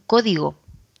un código.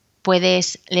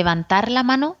 Puedes levantar la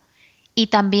mano y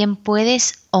también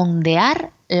puedes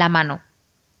ondear la mano.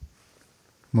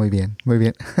 Muy bien, muy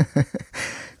bien.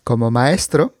 Como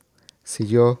maestro, si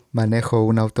yo manejo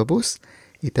un autobús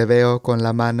y te veo con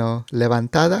la mano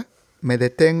levantada, me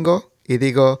detengo y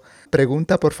digo,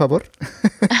 pregunta por favor.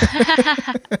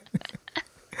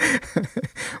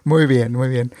 Muy bien, muy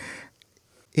bien.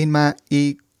 Inma,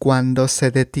 ¿y cuando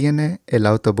se detiene el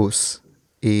autobús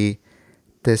y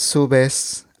te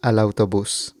subes al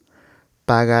autobús,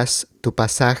 pagas tu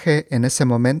pasaje en ese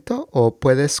momento o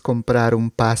puedes comprar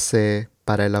un pase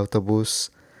para el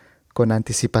autobús con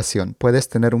anticipación? ¿Puedes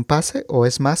tener un pase o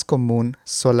es más común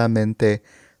solamente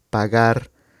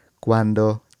pagar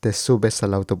cuando te subes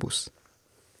al autobús?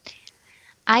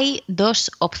 Hay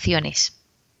dos opciones.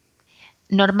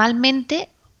 Normalmente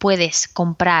puedes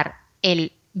comprar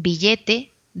el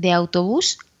billete de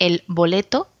autobús, el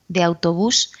boleto de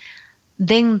autobús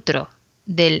dentro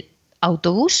del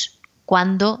autobús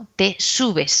cuando te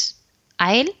subes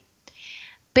a él,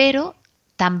 pero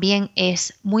también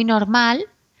es muy normal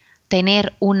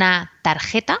tener una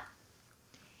tarjeta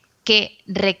que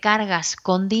recargas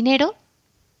con dinero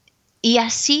y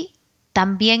así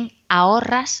también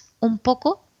ahorras un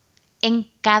poco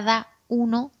en cada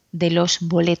uno de los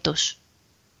boletos.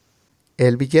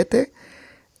 El billete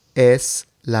es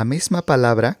la misma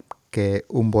palabra que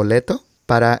un boleto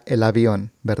para el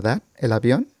avión, ¿verdad? El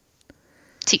avión,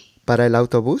 Sí, para el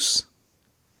autobús,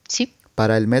 sí,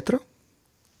 para el metro.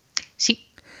 sí.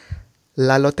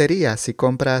 La lotería, si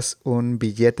compras un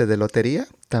billete de lotería,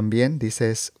 también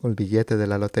dices un billete de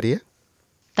la lotería.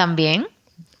 También.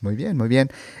 Muy bien, muy bien.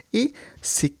 Y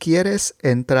si quieres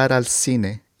entrar al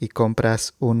cine y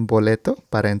compras un boleto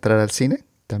para entrar al cine,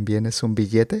 ¿también es un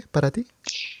billete para ti?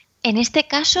 En este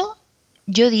caso,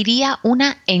 yo diría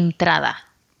una entrada.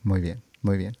 Muy bien,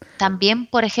 muy bien. También,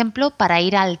 por ejemplo, para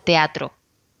ir al teatro.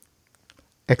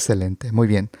 Excelente, muy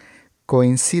bien.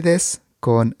 Coincides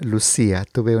con Lucía.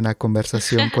 Tuve una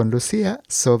conversación con Lucía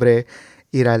sobre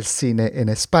ir al cine en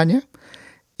España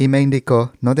y me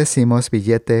indicó, no decimos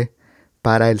billete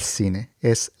para el cine,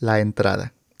 es la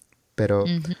entrada. Pero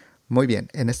Ujú. muy bien,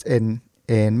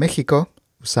 en México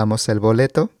usamos el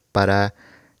boleto para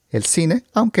el cine,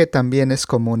 aunque también es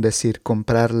común decir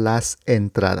comprar las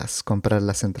entradas, comprar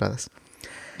las entradas.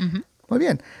 Ujú. Muy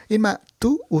bien. Irma,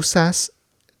 ¿tú usas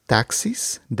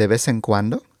taxis de vez en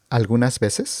cuando? ¿Algunas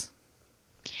veces?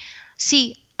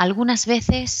 Sí, algunas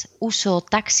veces uso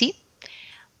taxi,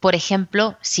 por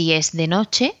ejemplo, si es de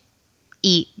noche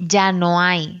y ya no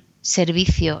hay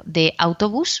servicio de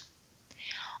autobús,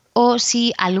 o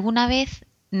si alguna vez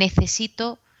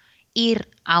necesito ir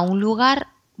a un lugar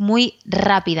muy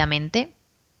rápidamente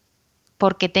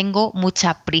porque tengo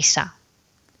mucha prisa.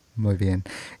 Muy bien.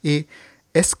 ¿Y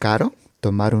es caro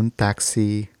tomar un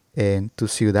taxi en tu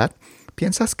ciudad?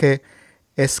 ¿Piensas que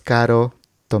es caro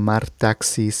tomar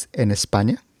taxis en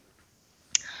España?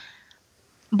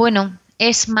 Bueno,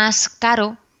 es más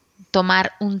caro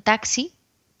tomar un taxi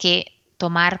que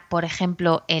tomar, por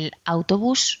ejemplo, el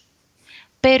autobús,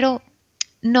 pero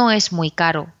no es muy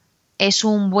caro. Es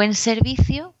un buen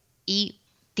servicio y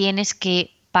tienes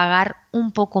que pagar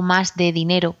un poco más de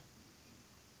dinero.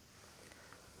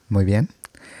 Muy bien.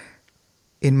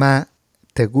 Inma,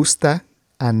 ¿te gusta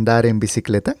andar en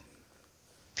bicicleta?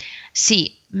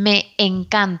 Sí, me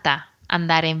encanta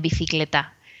andar en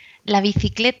bicicleta. La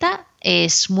bicicleta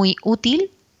es muy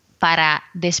útil para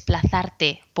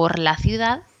desplazarte por la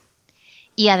ciudad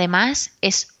y además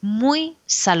es muy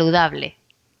saludable.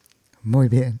 Muy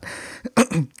bien.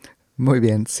 Muy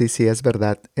bien, sí, sí, es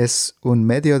verdad. Es un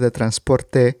medio de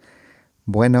transporte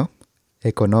bueno,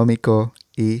 económico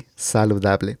y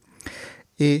saludable.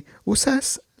 ¿Y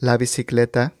usas la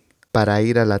bicicleta para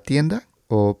ir a la tienda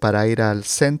o para ir al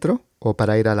centro o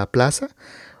para ir a la plaza?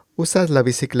 ¿Usas la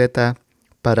bicicleta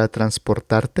para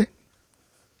transportarte?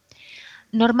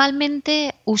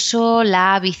 Normalmente uso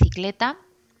la bicicleta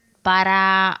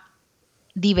para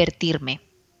divertirme.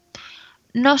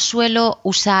 No suelo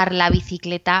usar la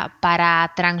bicicleta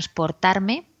para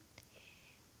transportarme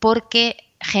porque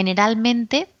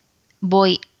generalmente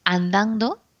voy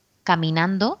andando,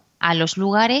 caminando a los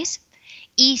lugares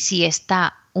y si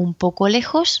está un poco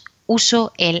lejos,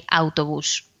 uso el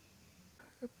autobús.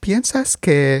 ¿Piensas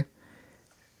que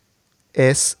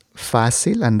es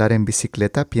fácil andar en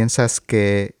bicicleta? ¿Piensas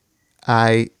que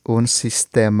hay un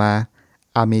sistema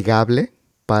amigable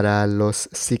para los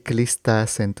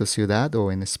ciclistas en tu ciudad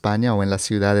o en España o en las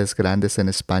ciudades grandes en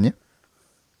España?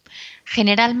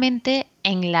 Generalmente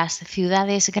en las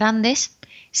ciudades grandes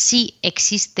sí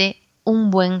existe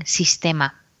un buen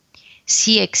sistema,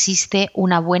 sí existe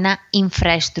una buena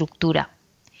infraestructura,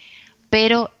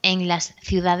 pero en las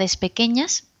ciudades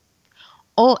pequeñas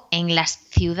o en las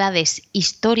ciudades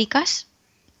históricas,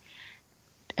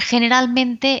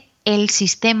 generalmente el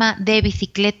sistema de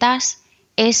bicicletas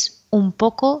es un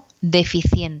poco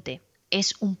deficiente,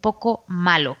 es un poco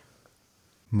malo.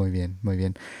 Muy bien, muy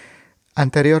bien.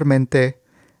 Anteriormente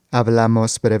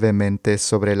hablamos brevemente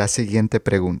sobre la siguiente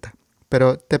pregunta,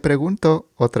 pero te pregunto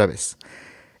otra vez.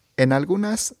 En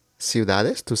algunas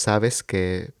ciudades tú sabes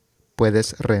que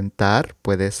puedes rentar,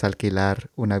 puedes alquilar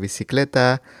una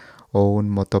bicicleta o un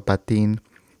motopatín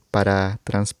para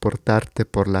transportarte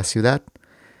por la ciudad.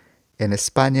 En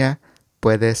España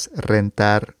puedes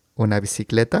rentar una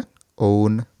bicicleta o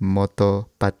un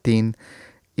motopatín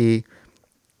y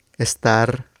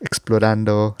estar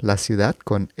explorando la ciudad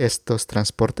con estos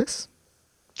transportes.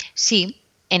 Sí,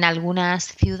 en algunas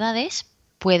ciudades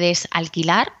puedes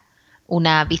alquilar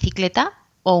una bicicleta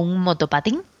o un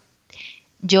motopatín.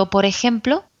 Yo, por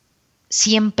ejemplo,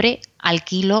 siempre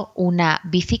alquilo una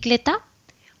bicicleta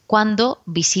cuando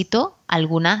visito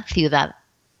alguna ciudad.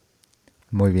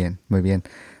 Muy bien, muy bien.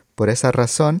 Por esa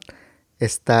razón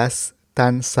estás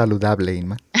tan saludable,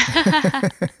 Inma.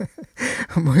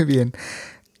 Muy bien.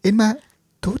 Inma,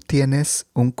 ¿tú tienes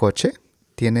un coche?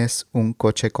 ¿Tienes un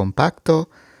coche compacto,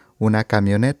 una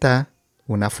camioneta,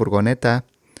 una furgoneta?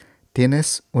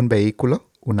 ¿Tienes un vehículo,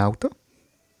 un auto?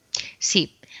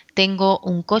 Sí, tengo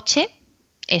un coche,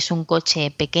 es un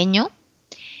coche pequeño,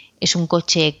 es un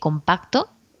coche compacto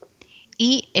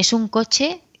y es un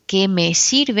coche que me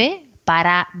sirve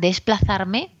para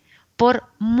desplazarme por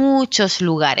muchos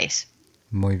lugares.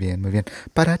 Muy bien, muy bien.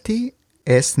 ¿Para ti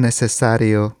es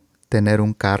necesario tener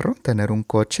un carro, tener un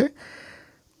coche?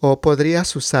 ¿O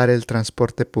podrías usar el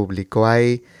transporte público?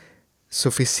 ¿Hay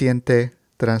suficiente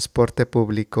transporte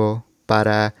público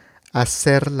para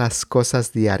hacer las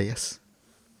cosas diarias?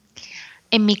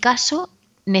 En mi caso,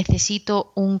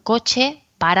 necesito un coche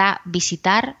para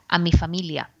visitar a mi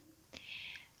familia.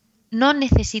 No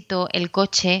necesito el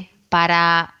coche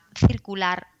para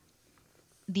circular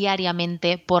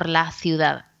diariamente por la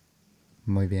ciudad.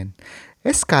 Muy bien.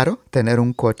 ¿Es caro tener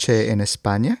un coche en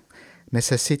España?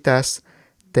 ¿Necesitas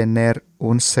tener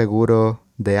un seguro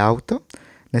de auto?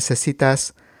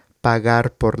 ¿Necesitas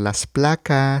pagar por las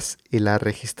placas y la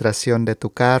registración de tu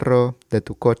carro, de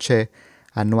tu coche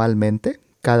anualmente,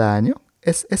 cada año?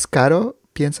 ¿Es caro,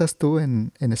 piensas tú,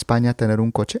 en España tener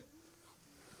un coche?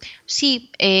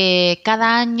 Sí,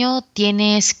 cada año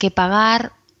tienes que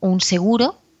pagar un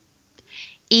seguro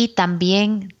y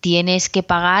también tienes que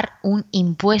pagar un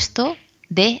impuesto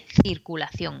de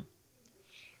circulación.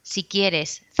 Si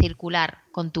quieres circular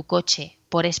con tu coche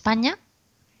por España,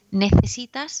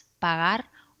 necesitas pagar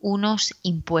unos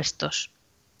impuestos.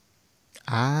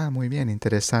 Ah, muy bien,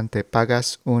 interesante.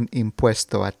 Pagas un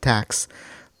impuesto a tax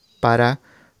para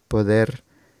poder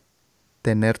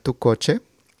tener tu coche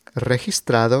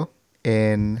registrado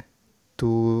en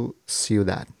tu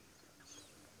ciudad.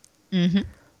 Ujú.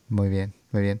 Muy bien,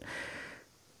 muy bien.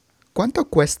 ¿Cuánto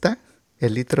cuesta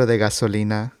el litro de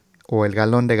gasolina o el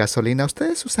galón de gasolina?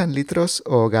 ¿Ustedes usan litros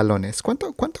o galones?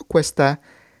 ¿Cuánto cuesta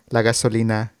la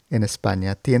gasolina en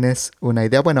España? ¿Tienes una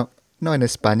idea? Bueno, no en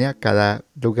España, cada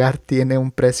lugar tiene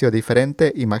un precio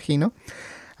diferente, imagino.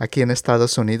 Aquí en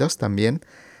Estados Unidos también,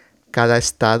 cada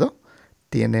estado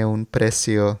tiene un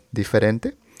precio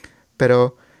diferente.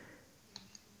 Pero,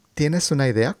 ¿tienes una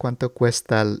idea cuánto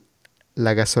cuesta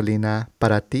la gasolina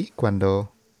para ti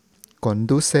cuando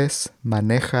conduces,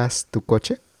 manejas tu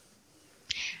coche?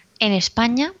 En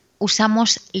España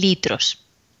usamos litros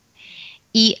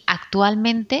y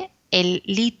actualmente el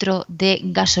litro de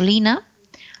gasolina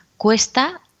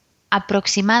cuesta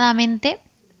aproximadamente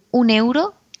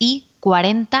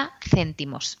 1,40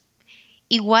 €,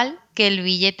 igual que el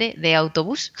billete de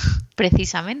autobús,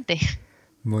 precisamente.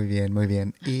 Muy bien, muy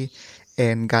bien. Y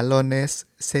en galones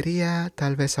sería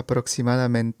tal vez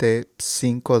aproximadamente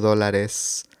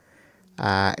 $5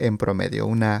 en promedio,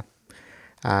 una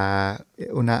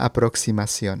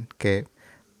aproximación que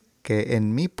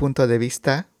en mi punto de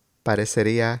vista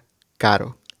parecería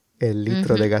caro el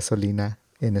litro de Ujú. gasolina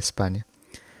en España.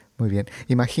 Muy bien.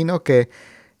 Imagino que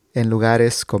en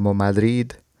lugares como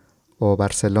Madrid o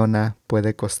Barcelona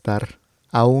puede costar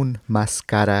aún más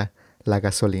cara la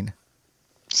gasolina.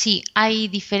 Sí, hay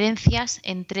diferencias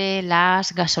entre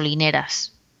las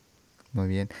gasolineras. Muy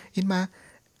bien. Inma,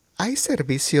 ¿hay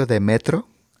servicio de metro,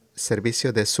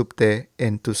 servicio de subte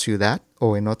en tu ciudad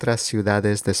o en otras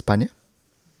ciudades de España?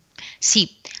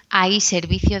 Sí, hay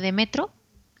servicio de metro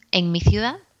en mi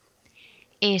ciudad.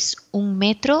 Es un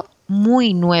metro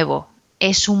muy nuevo.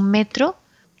 Es un metro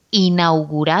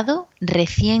inaugurado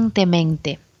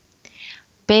recientemente.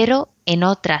 Pero en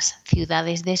otras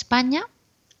ciudades de España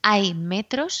hay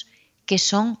metros que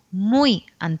son muy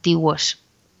antiguos.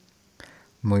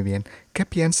 Muy bien. ¿Qué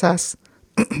piensas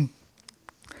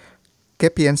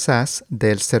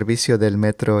del servicio del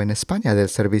metro en España, del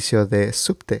servicio de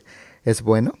subte? ¿Es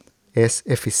bueno? ¿Es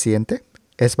eficiente?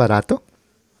 ¿Es barato?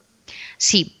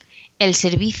 Sí, el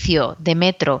servicio de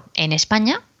metro en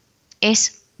España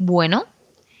es bueno,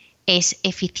 es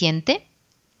eficiente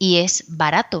y es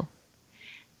barato.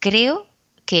 Creo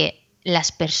que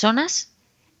las personas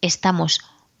estamos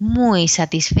muy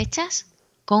satisfechas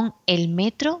con el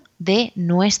metro de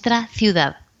nuestra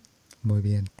ciudad. Muy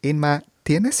bien. Inma,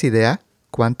 ¿tienes idea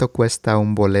cuánto cuesta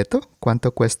un boleto?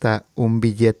 ¿Cuánto cuesta un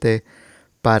billete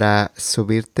para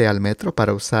subirte al metro,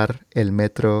 para usar el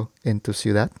metro en tu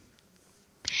ciudad?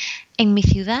 En mi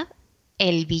ciudad,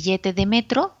 el billete de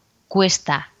metro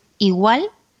cuesta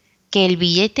igual que el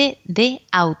billete de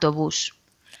autobús,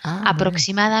 Ah, muy bien.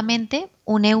 aproximadamente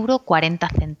 1,40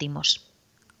 €.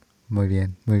 Muy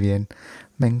bien, muy bien.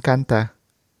 Me encanta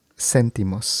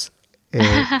céntimos.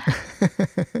 Eh,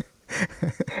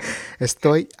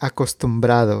 Estoy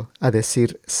acostumbrado a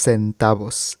decir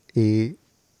centavos y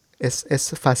es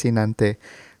fascinante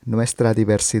nuestra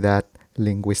diversidad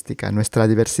lingüística, nuestra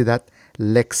diversidad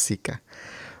léxica.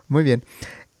 Muy bien.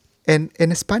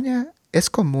 ¿En España es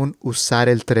común usar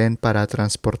el tren para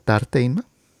transportarte, Inma?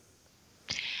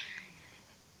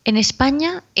 En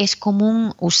España es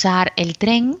común usar el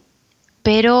tren,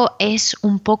 pero es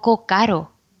un poco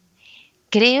caro.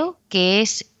 creo que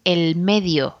es el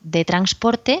medio de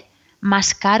transporte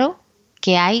más caro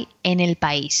que hay en el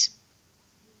país.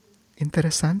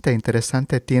 Interesante,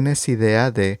 interesante. ¿Tienes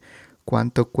idea de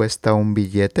cuánto cuesta un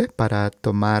billete para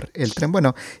tomar el tren?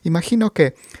 Bueno, imagino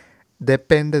que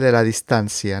depende de la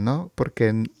distancia, ¿no?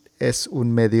 Porque es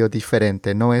un medio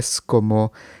diferente, no es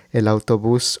como el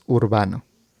autobús urbano.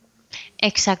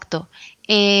 Exacto.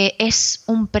 Es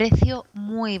un precio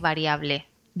muy variable.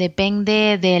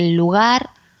 Depende del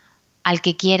lugar al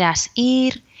que quieras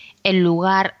ir, el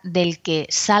lugar del que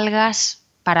salgas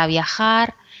para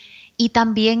viajar y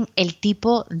también el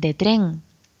tipo de tren,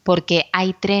 porque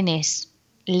hay trenes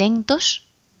lentos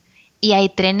y hay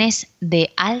trenes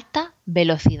de alta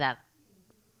velocidad.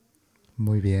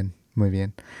 Muy bien, muy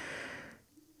bien.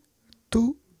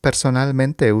 ¿Tú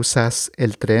personalmente usas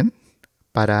el tren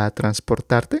para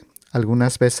transportarte?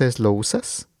 ¿Algunas veces lo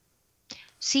usas?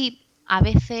 Sí, a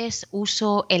veces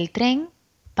uso el tren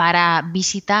para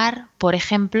visitar, por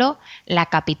ejemplo, la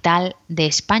capital de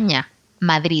España,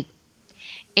 Madrid.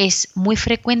 Es muy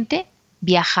frecuente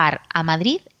viajar a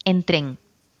Madrid en tren.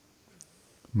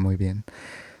 Muy bien.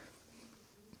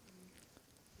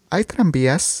 ¿Hay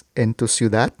tranvías en tu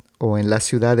ciudad o en las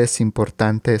ciudades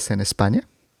importantes en España?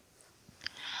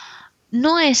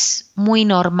 No es muy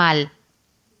normal.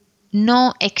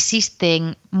 No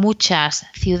existen muchas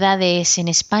ciudades en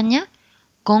España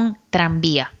con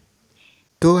tranvía.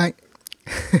 ¿Tú,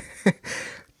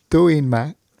 tú,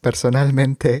 Inma,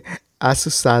 personalmente has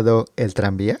usado el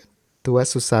tranvía? ¿Tú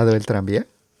has usado el tranvía?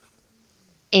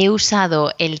 He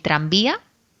usado el tranvía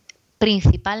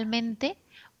principalmente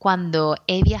cuando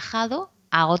he viajado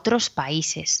a otros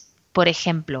países. Por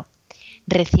ejemplo,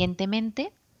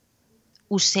 recientemente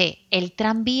usé el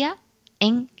tranvía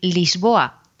en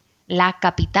Lisboa, la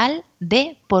capital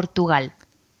de Portugal.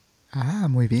 Ah,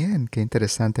 muy bien, qué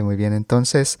interesante, muy bien.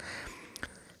 Entonces,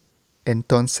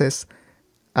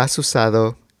 has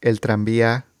usado el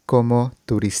tranvía como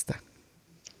turista.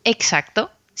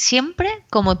 Exacto, siempre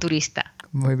como turista.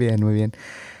 Muy bien, muy bien.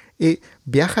 ¿Y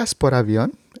viajas por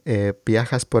avión?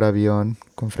 ¿Viajas por avión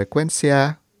con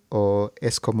frecuencia o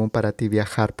es común para ti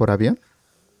viajar por avión?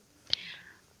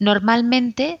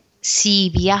 Normalmente, si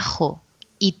viajo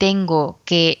y tengo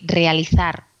que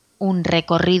realizar un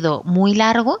recorrido muy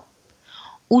largo,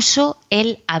 uso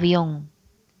el avión.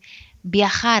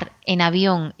 Viajar en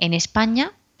avión en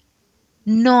España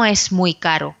no es muy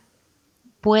caro.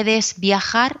 Puedes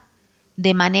viajar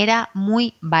de manera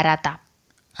muy barata.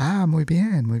 Ah, muy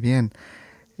bien, muy bien.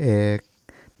 Eh,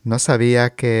 no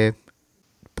sabía que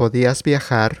podías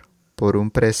viajar por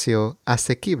un precio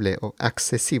asequible o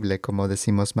accesible, como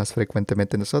decimos más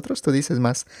frecuentemente nosotros. Tú dices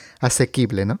más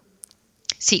asequible, ¿no?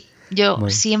 Sí, yo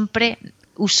Muy, siempre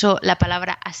uso la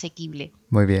palabra asequible.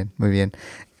 muy bien, muy bien.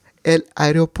 ¿El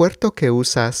aeropuerto que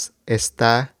usas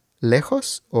está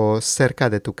lejos o cerca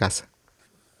de tu casa?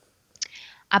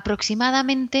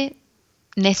 Aproximadamente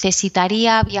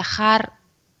necesitaría viajar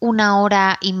 1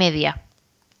 hora y media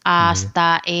Muy bien.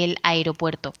 hasta el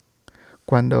aeropuerto.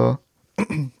 Cuando,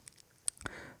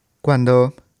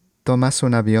 cuando tomas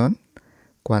un avión,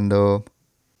 cuando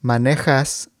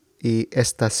manejas y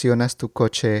estacionas tu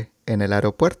coche en el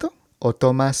aeropuerto, o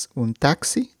tomas un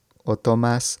taxi, o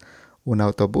tomas un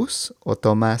autobús, o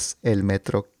tomas el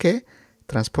metro. ¿Qué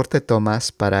transporte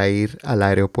tomas para ir al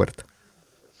aeropuerto?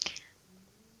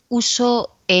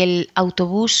 Uso el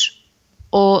autobús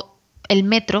o el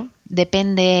metro,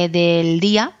 depende del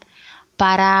día,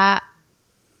 para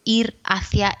ir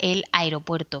hacia el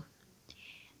aeropuerto.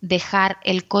 Dejar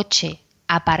el coche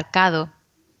aparcado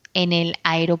en el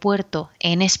aeropuerto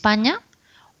en España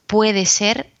puede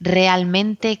ser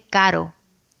realmente caro.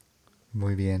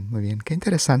 Muy bien, muy bien. Qué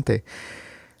interesante.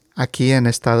 Aquí en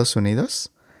Estados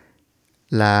Unidos,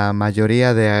 la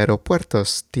mayoría de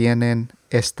aeropuertos tienen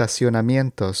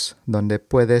estacionamientos donde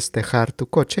puedes dejar tu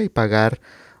coche y pagar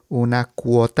una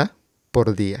cuota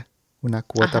por día. Una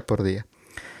cuota Ajá. por día.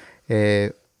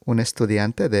 Un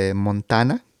estudiante de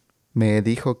Montana me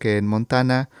dijo que en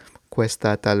Montana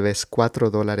cuesta tal vez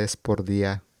 $4 por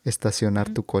día estacionar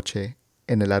tu coche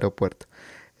en el aeropuerto.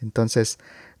 Entonces,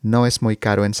 no es muy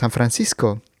caro. En San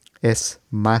Francisco es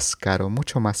más caro,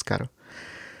 mucho más caro.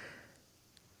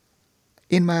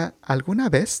 Inma, ¿alguna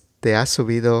vez te has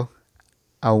subido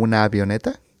a una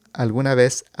avioneta? ¿Alguna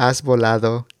vez has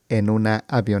volado en una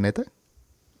avioneta?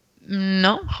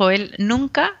 No, Joel,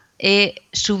 nunca he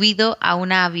subido a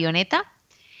una avioneta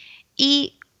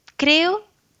y creo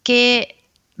que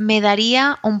me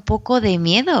daría un poco de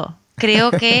miedo.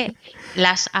 Creo que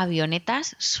las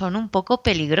avionetas son un poco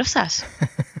peligrosas.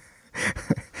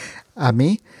 A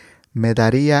mí me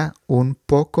daría un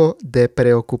poco de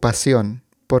preocupación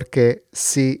porque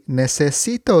si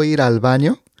necesito ir al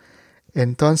baño,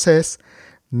 entonces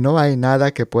no hay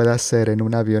nada que pueda hacer en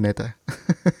una avioneta.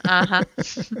 Ajá.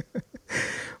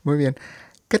 Muy bien.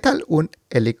 ¿Qué tal un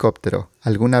helicóptero?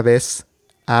 ¿Alguna vez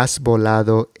has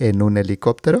volado en un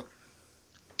helicóptero?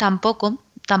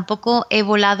 Tampoco he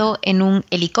volado en un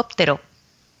helicóptero.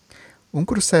 ¿Un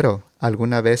crucero?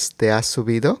 ¿Alguna vez te has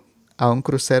subido a un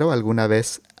crucero? ¿Alguna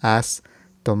vez has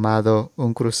tomado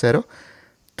un crucero?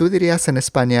 ¿Tú dirías en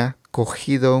España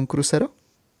cogido un crucero?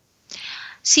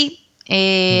 Sí,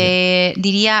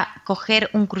 diría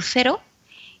coger un crucero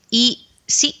y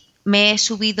sí, me he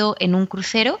subido en un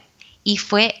crucero y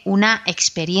fue una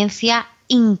experiencia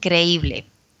increíble.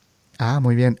 Ah,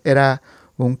 muy bien. ¿Era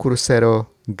un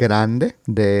crucero grande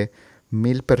de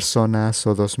 1,000 personas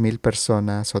o 2,000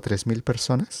 personas o 3,000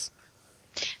 personas?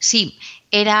 Sí,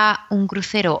 era un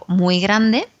crucero muy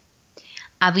grande,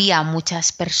 había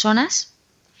muchas personas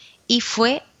y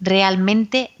fue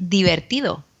realmente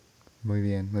divertido. Muy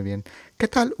bien, muy bien. ¿Qué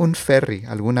tal un ferry?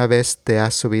 ¿Alguna vez te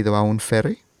has subido a un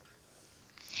ferry?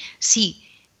 Sí,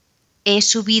 he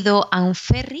subido a un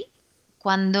ferry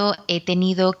cuando he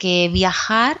tenido que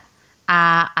viajar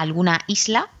a alguna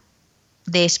isla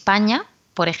de España,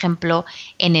 por ejemplo,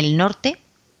 en el norte,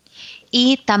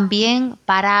 y también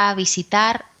para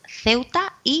visitar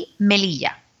Ceuta y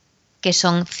Melilla, que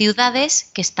son ciudades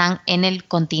que están en el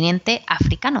continente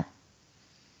africano.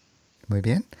 Muy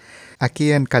bien.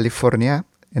 Aquí en California,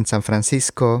 en San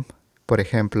Francisco, por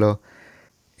ejemplo,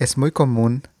 es muy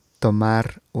común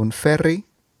tomar un ferry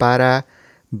para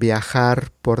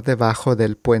viajar por debajo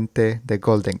del puente de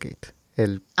Golden Gate,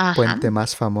 el Ajá. puente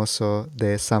más famoso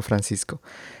de San Francisco.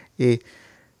 Y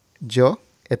yo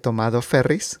he tomado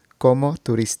ferries como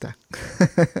turista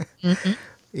Ujú.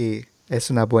 y es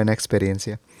una buena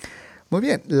experiencia. Muy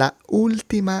bien, la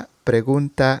última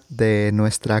pregunta de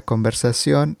nuestra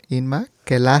conversación, Inma.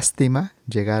 Qué lástima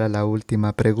llegar a la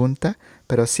última pregunta,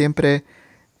 pero siempre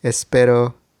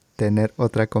espero tener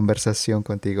otra conversación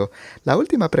contigo. La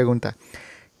última pregunta.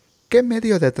 ¿Qué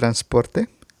medio de transporte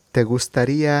te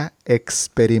gustaría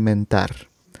experimentar?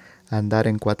 ¿Andar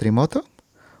en cuatrimoto?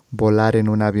 ¿Volar en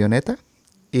una avioneta?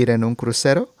 ¿Ir en un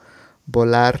crucero?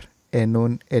 ¿Volar en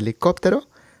un helicóptero?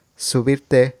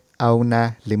 ¿Subirte a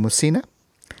una limusina?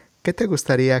 ¿Qué te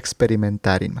gustaría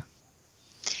experimentar, Inma?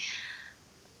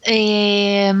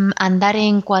 Andar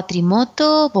en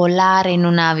cuatrimoto, volar en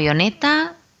una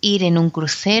avioneta, ir en un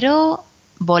crucero,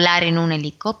 volar en un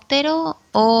helicóptero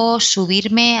o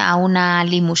subirme a una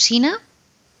limusina.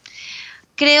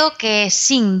 Creo que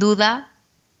sin duda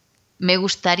me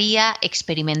gustaría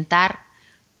experimentar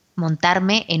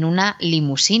montarme en una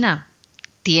limusina.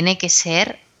 Tiene que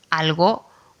ser algo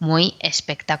muy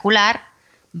espectacular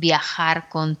viajar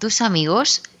con tus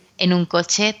amigos en un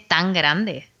coche tan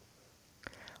grande.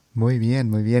 Muy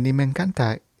bien, y me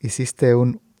encanta. Hiciste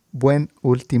un buen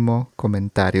último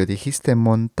comentario. Dijiste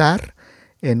montar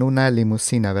en una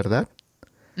limusina, ¿verdad?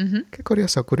 Ujú. Qué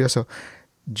curioso, curioso.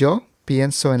 Yo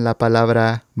pienso en la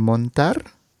palabra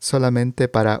montar solamente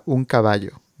para un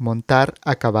caballo, montar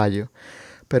a caballo.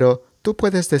 Pero tú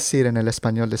puedes decir en el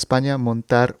español de España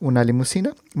montar una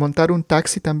limusina, montar un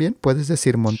taxi también. ¿Puedes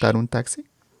decir montar un taxi?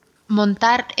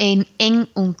 Montar en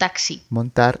un taxi.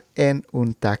 Montar en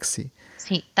un taxi.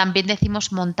 Sí, también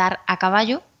decimos montar a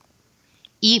caballo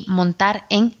y montar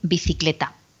en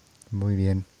bicicleta. Muy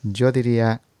bien. Yo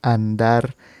diría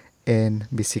andar en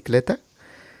bicicleta.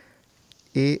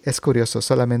 Y es curioso,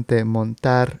 solamente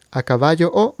montar a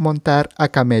caballo o montar a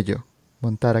camello.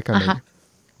 Montar a camello. Ajá.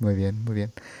 Muy bien, muy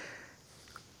bien.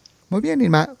 Muy bien,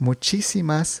 Irma.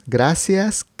 Muchísimas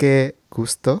gracias. Qué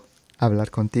gusto hablar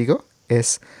contigo.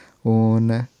 Es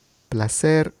un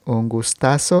placer, un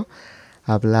gustazo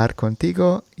hablar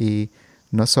contigo y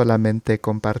no solamente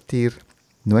compartir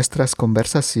nuestras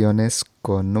conversaciones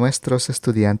con nuestros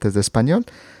estudiantes de español,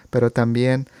 pero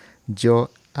también yo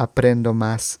aprendo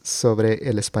más sobre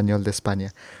el español de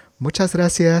España. Muchas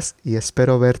gracias y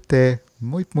espero verte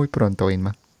muy, muy pronto,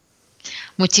 Inma.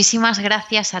 Muchísimas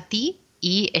gracias a ti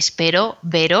y espero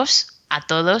veros a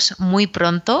todos muy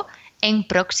pronto en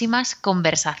próximas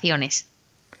conversaciones.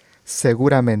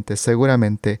 Seguramente,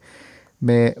 seguramente.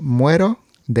 Me muero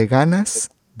de ganas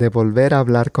de volver a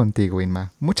hablar contigo,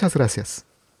 Inma. Muchas gracias.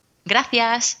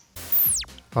 Gracias.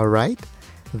 All right,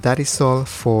 that is all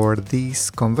for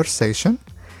this conversation.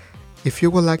 If you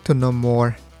would like to know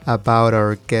more about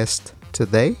our guest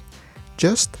today,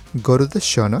 just go to the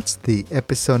show notes, the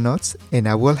episode notes, and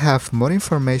I will have more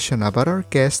information about our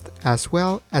guest as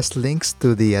well as links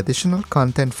to the additional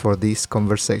content for this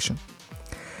conversation.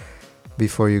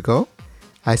 Before you go,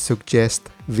 I suggest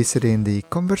visiting the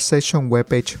conversation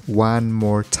webpage one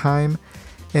more time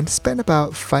and spend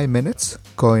about 5 minutes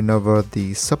going over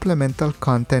the supplemental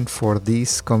content for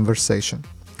this conversation.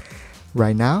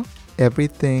 Right now,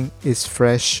 everything is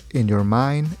fresh in your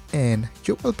mind and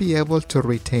you will be able to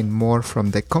retain more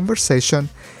from the conversation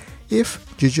if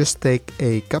you just take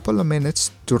a couple of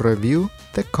minutes to review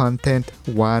the content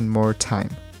one more time.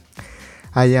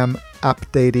 I am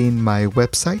updating my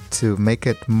website to make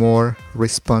it more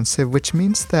responsive, which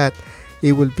means that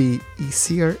it will be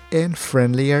easier and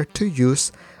friendlier to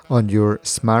use on your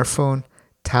smartphone,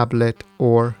 tablet,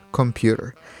 or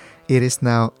computer. It is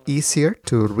now easier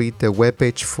to read the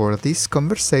webpage for this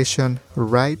conversation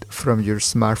right from your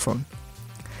smartphone.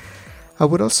 I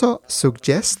would also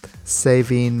suggest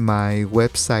saving my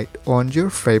website on your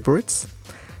favorites.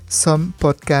 Some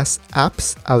podcast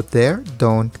apps out there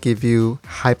don't give you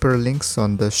hyperlinks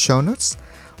on the show notes,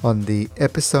 on the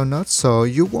episode notes, so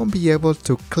you won't be able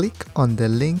to click on the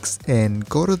links and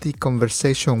go to the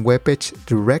conversation webpage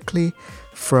directly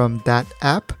from that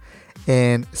app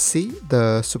and see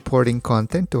the supporting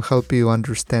content to help you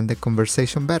understand the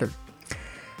conversation better.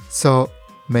 So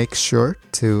make sure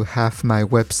to have my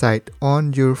website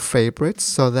on your favorites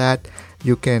so that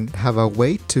you can have a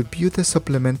way to view the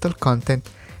supplemental content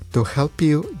to help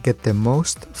you get the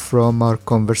most from our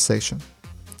conversation.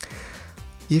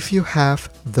 If you have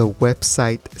the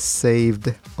website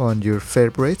saved on your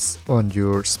favorites on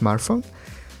your smartphone,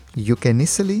 you can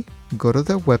easily go to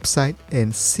the website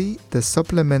and see the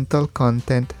supplemental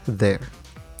content there.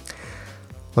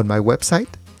 On my website,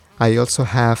 I also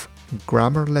have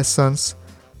grammar lessons,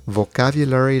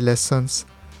 vocabulary lessons,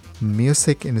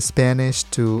 music in Spanish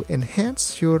to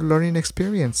enhance your learning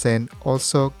experience and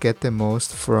also get the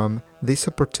most from this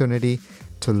opportunity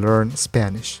to learn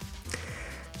Spanish.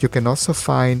 You can also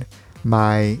find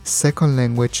my second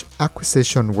language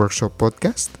acquisition workshop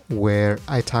podcast, where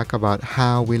I talk about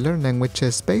how we learn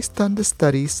languages based on the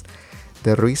studies,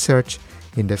 the research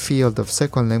in the field of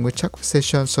second language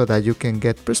acquisition, so that you can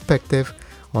get perspective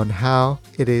on how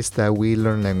it is that we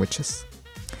learn languages.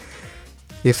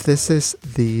 If this is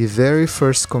the very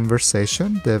first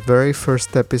conversation, the very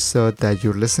first episode that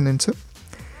you're listening to,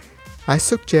 I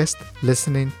suggest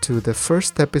listening to the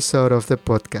first episode of the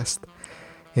podcast.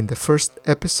 In the first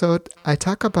episode, I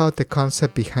talk about the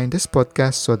concept behind this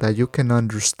podcast so that you can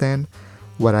understand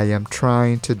what I am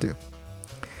trying to do.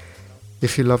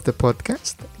 If you love the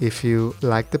podcast, if you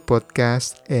like the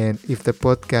podcast, and if the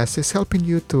podcast is helping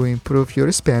you to improve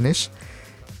your Spanish,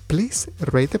 please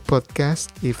rate the podcast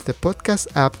if the podcast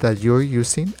app that you're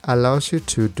using allows you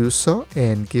to do so,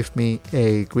 and give me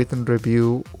a written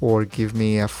review or give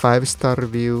me a 5-star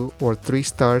review or 3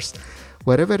 stars,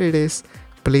 whatever it is.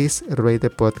 Please rate the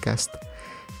podcast.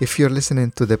 If you're listening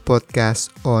to the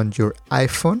podcast on your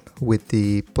iPhone with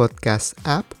the podcast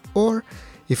app, or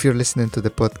if you're listening to the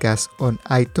podcast on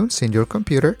iTunes in your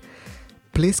computer,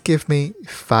 please give me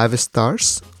 5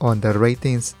 stars on the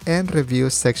ratings and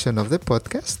reviews section of the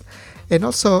podcast. And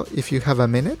also, if you have a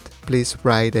minute, please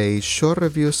write a short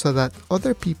review so that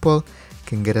other people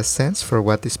can get a sense for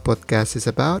what this podcast is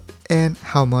about and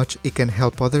how much it can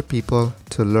help other people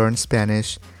to learn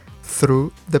Spanish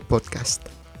through the podcast.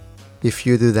 If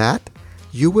you do that,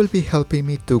 you will be helping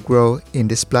me to grow in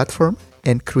this platform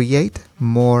and create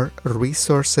more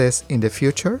resources in the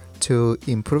future to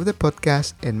improve the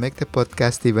podcast and make the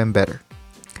podcast even better.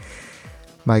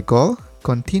 My goal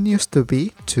continues to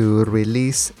be to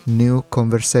release new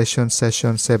conversation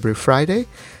sessions every Friday,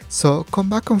 so come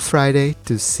back on Friday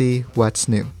to see what's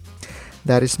new.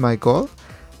 That is my goal,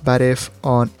 but if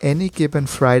on any given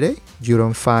Friday you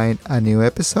don't find a new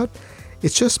episode,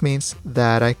 it just means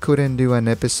that I couldn't do an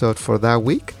episode for that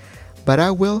week, but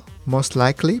I will most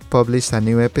likely publish a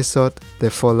new episode the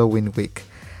following week.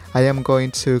 I am going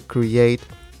to create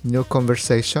new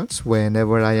conversations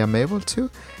whenever I am able to,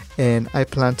 and I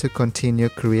plan to continue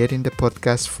creating the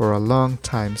podcast for a long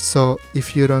time. So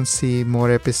if you don't see more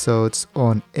episodes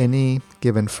on any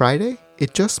given Friday,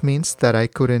 it just means that I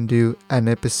couldn't do an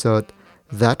episode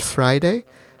that Friday,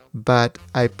 but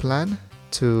I plan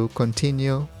to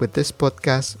continue with this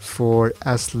podcast for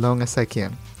as long as I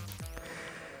can.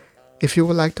 If you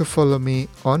would like to follow me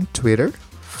on Twitter,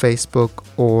 Facebook,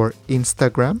 or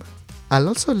Instagram, I'll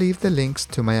also leave the links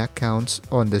to my accounts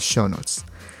on the show notes.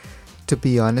 To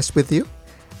be honest with you,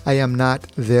 I am not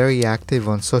very active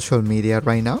on social media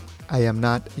right now. I am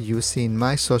not using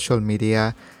my social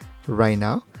media right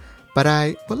now, but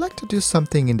I would like to do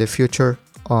something in the future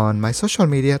on my social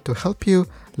media to help you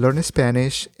learn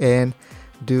Spanish and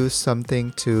do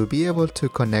something to be able to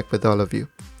connect with all of you.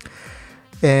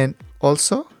 And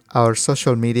also, our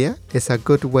social media is a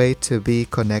good way to be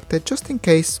connected, just in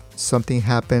case something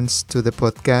happens to the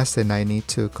podcast and I need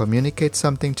to communicate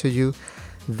something to you.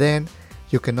 Then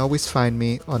you can always find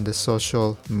me on the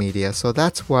social media. So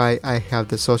that's why I have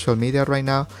the social media right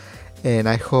now, and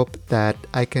I hope that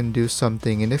I can do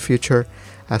something in the future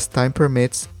as time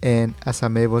permits and as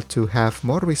I'm able to have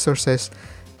more resources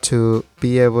to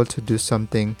be able to do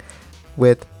something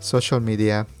with social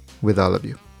media with all of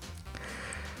you.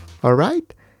 All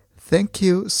right. Thank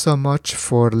you so much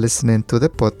for listening to the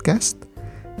podcast.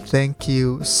 Thank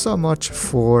you so much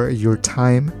for your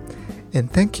time. And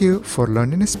thank you for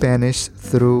learning Spanish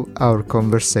through our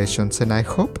conversations. And I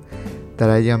hope that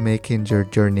I am making your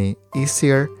journey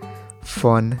easier,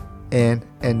 fun, and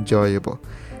enjoyable.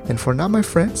 And for now, my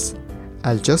friends,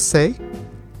 I'll just say,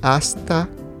 hasta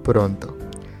pronto.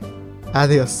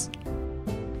 Adiós.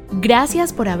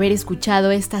 Gracias por haber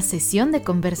escuchado esta sesión de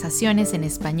conversaciones en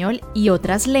español y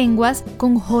otras lenguas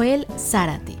con Joel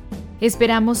Zárate.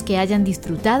 Esperamos que hayan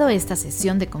disfrutado esta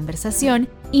sesión de conversación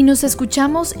y nos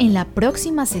escuchamos en la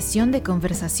próxima sesión de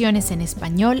conversaciones en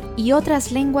español y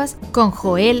otras lenguas con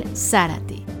Joel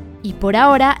Zárate. Y por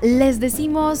ahora les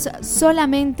decimos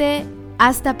solamente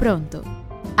hasta pronto.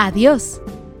 Adiós.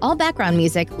 All background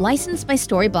music licensed by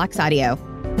Storyblocks Audio.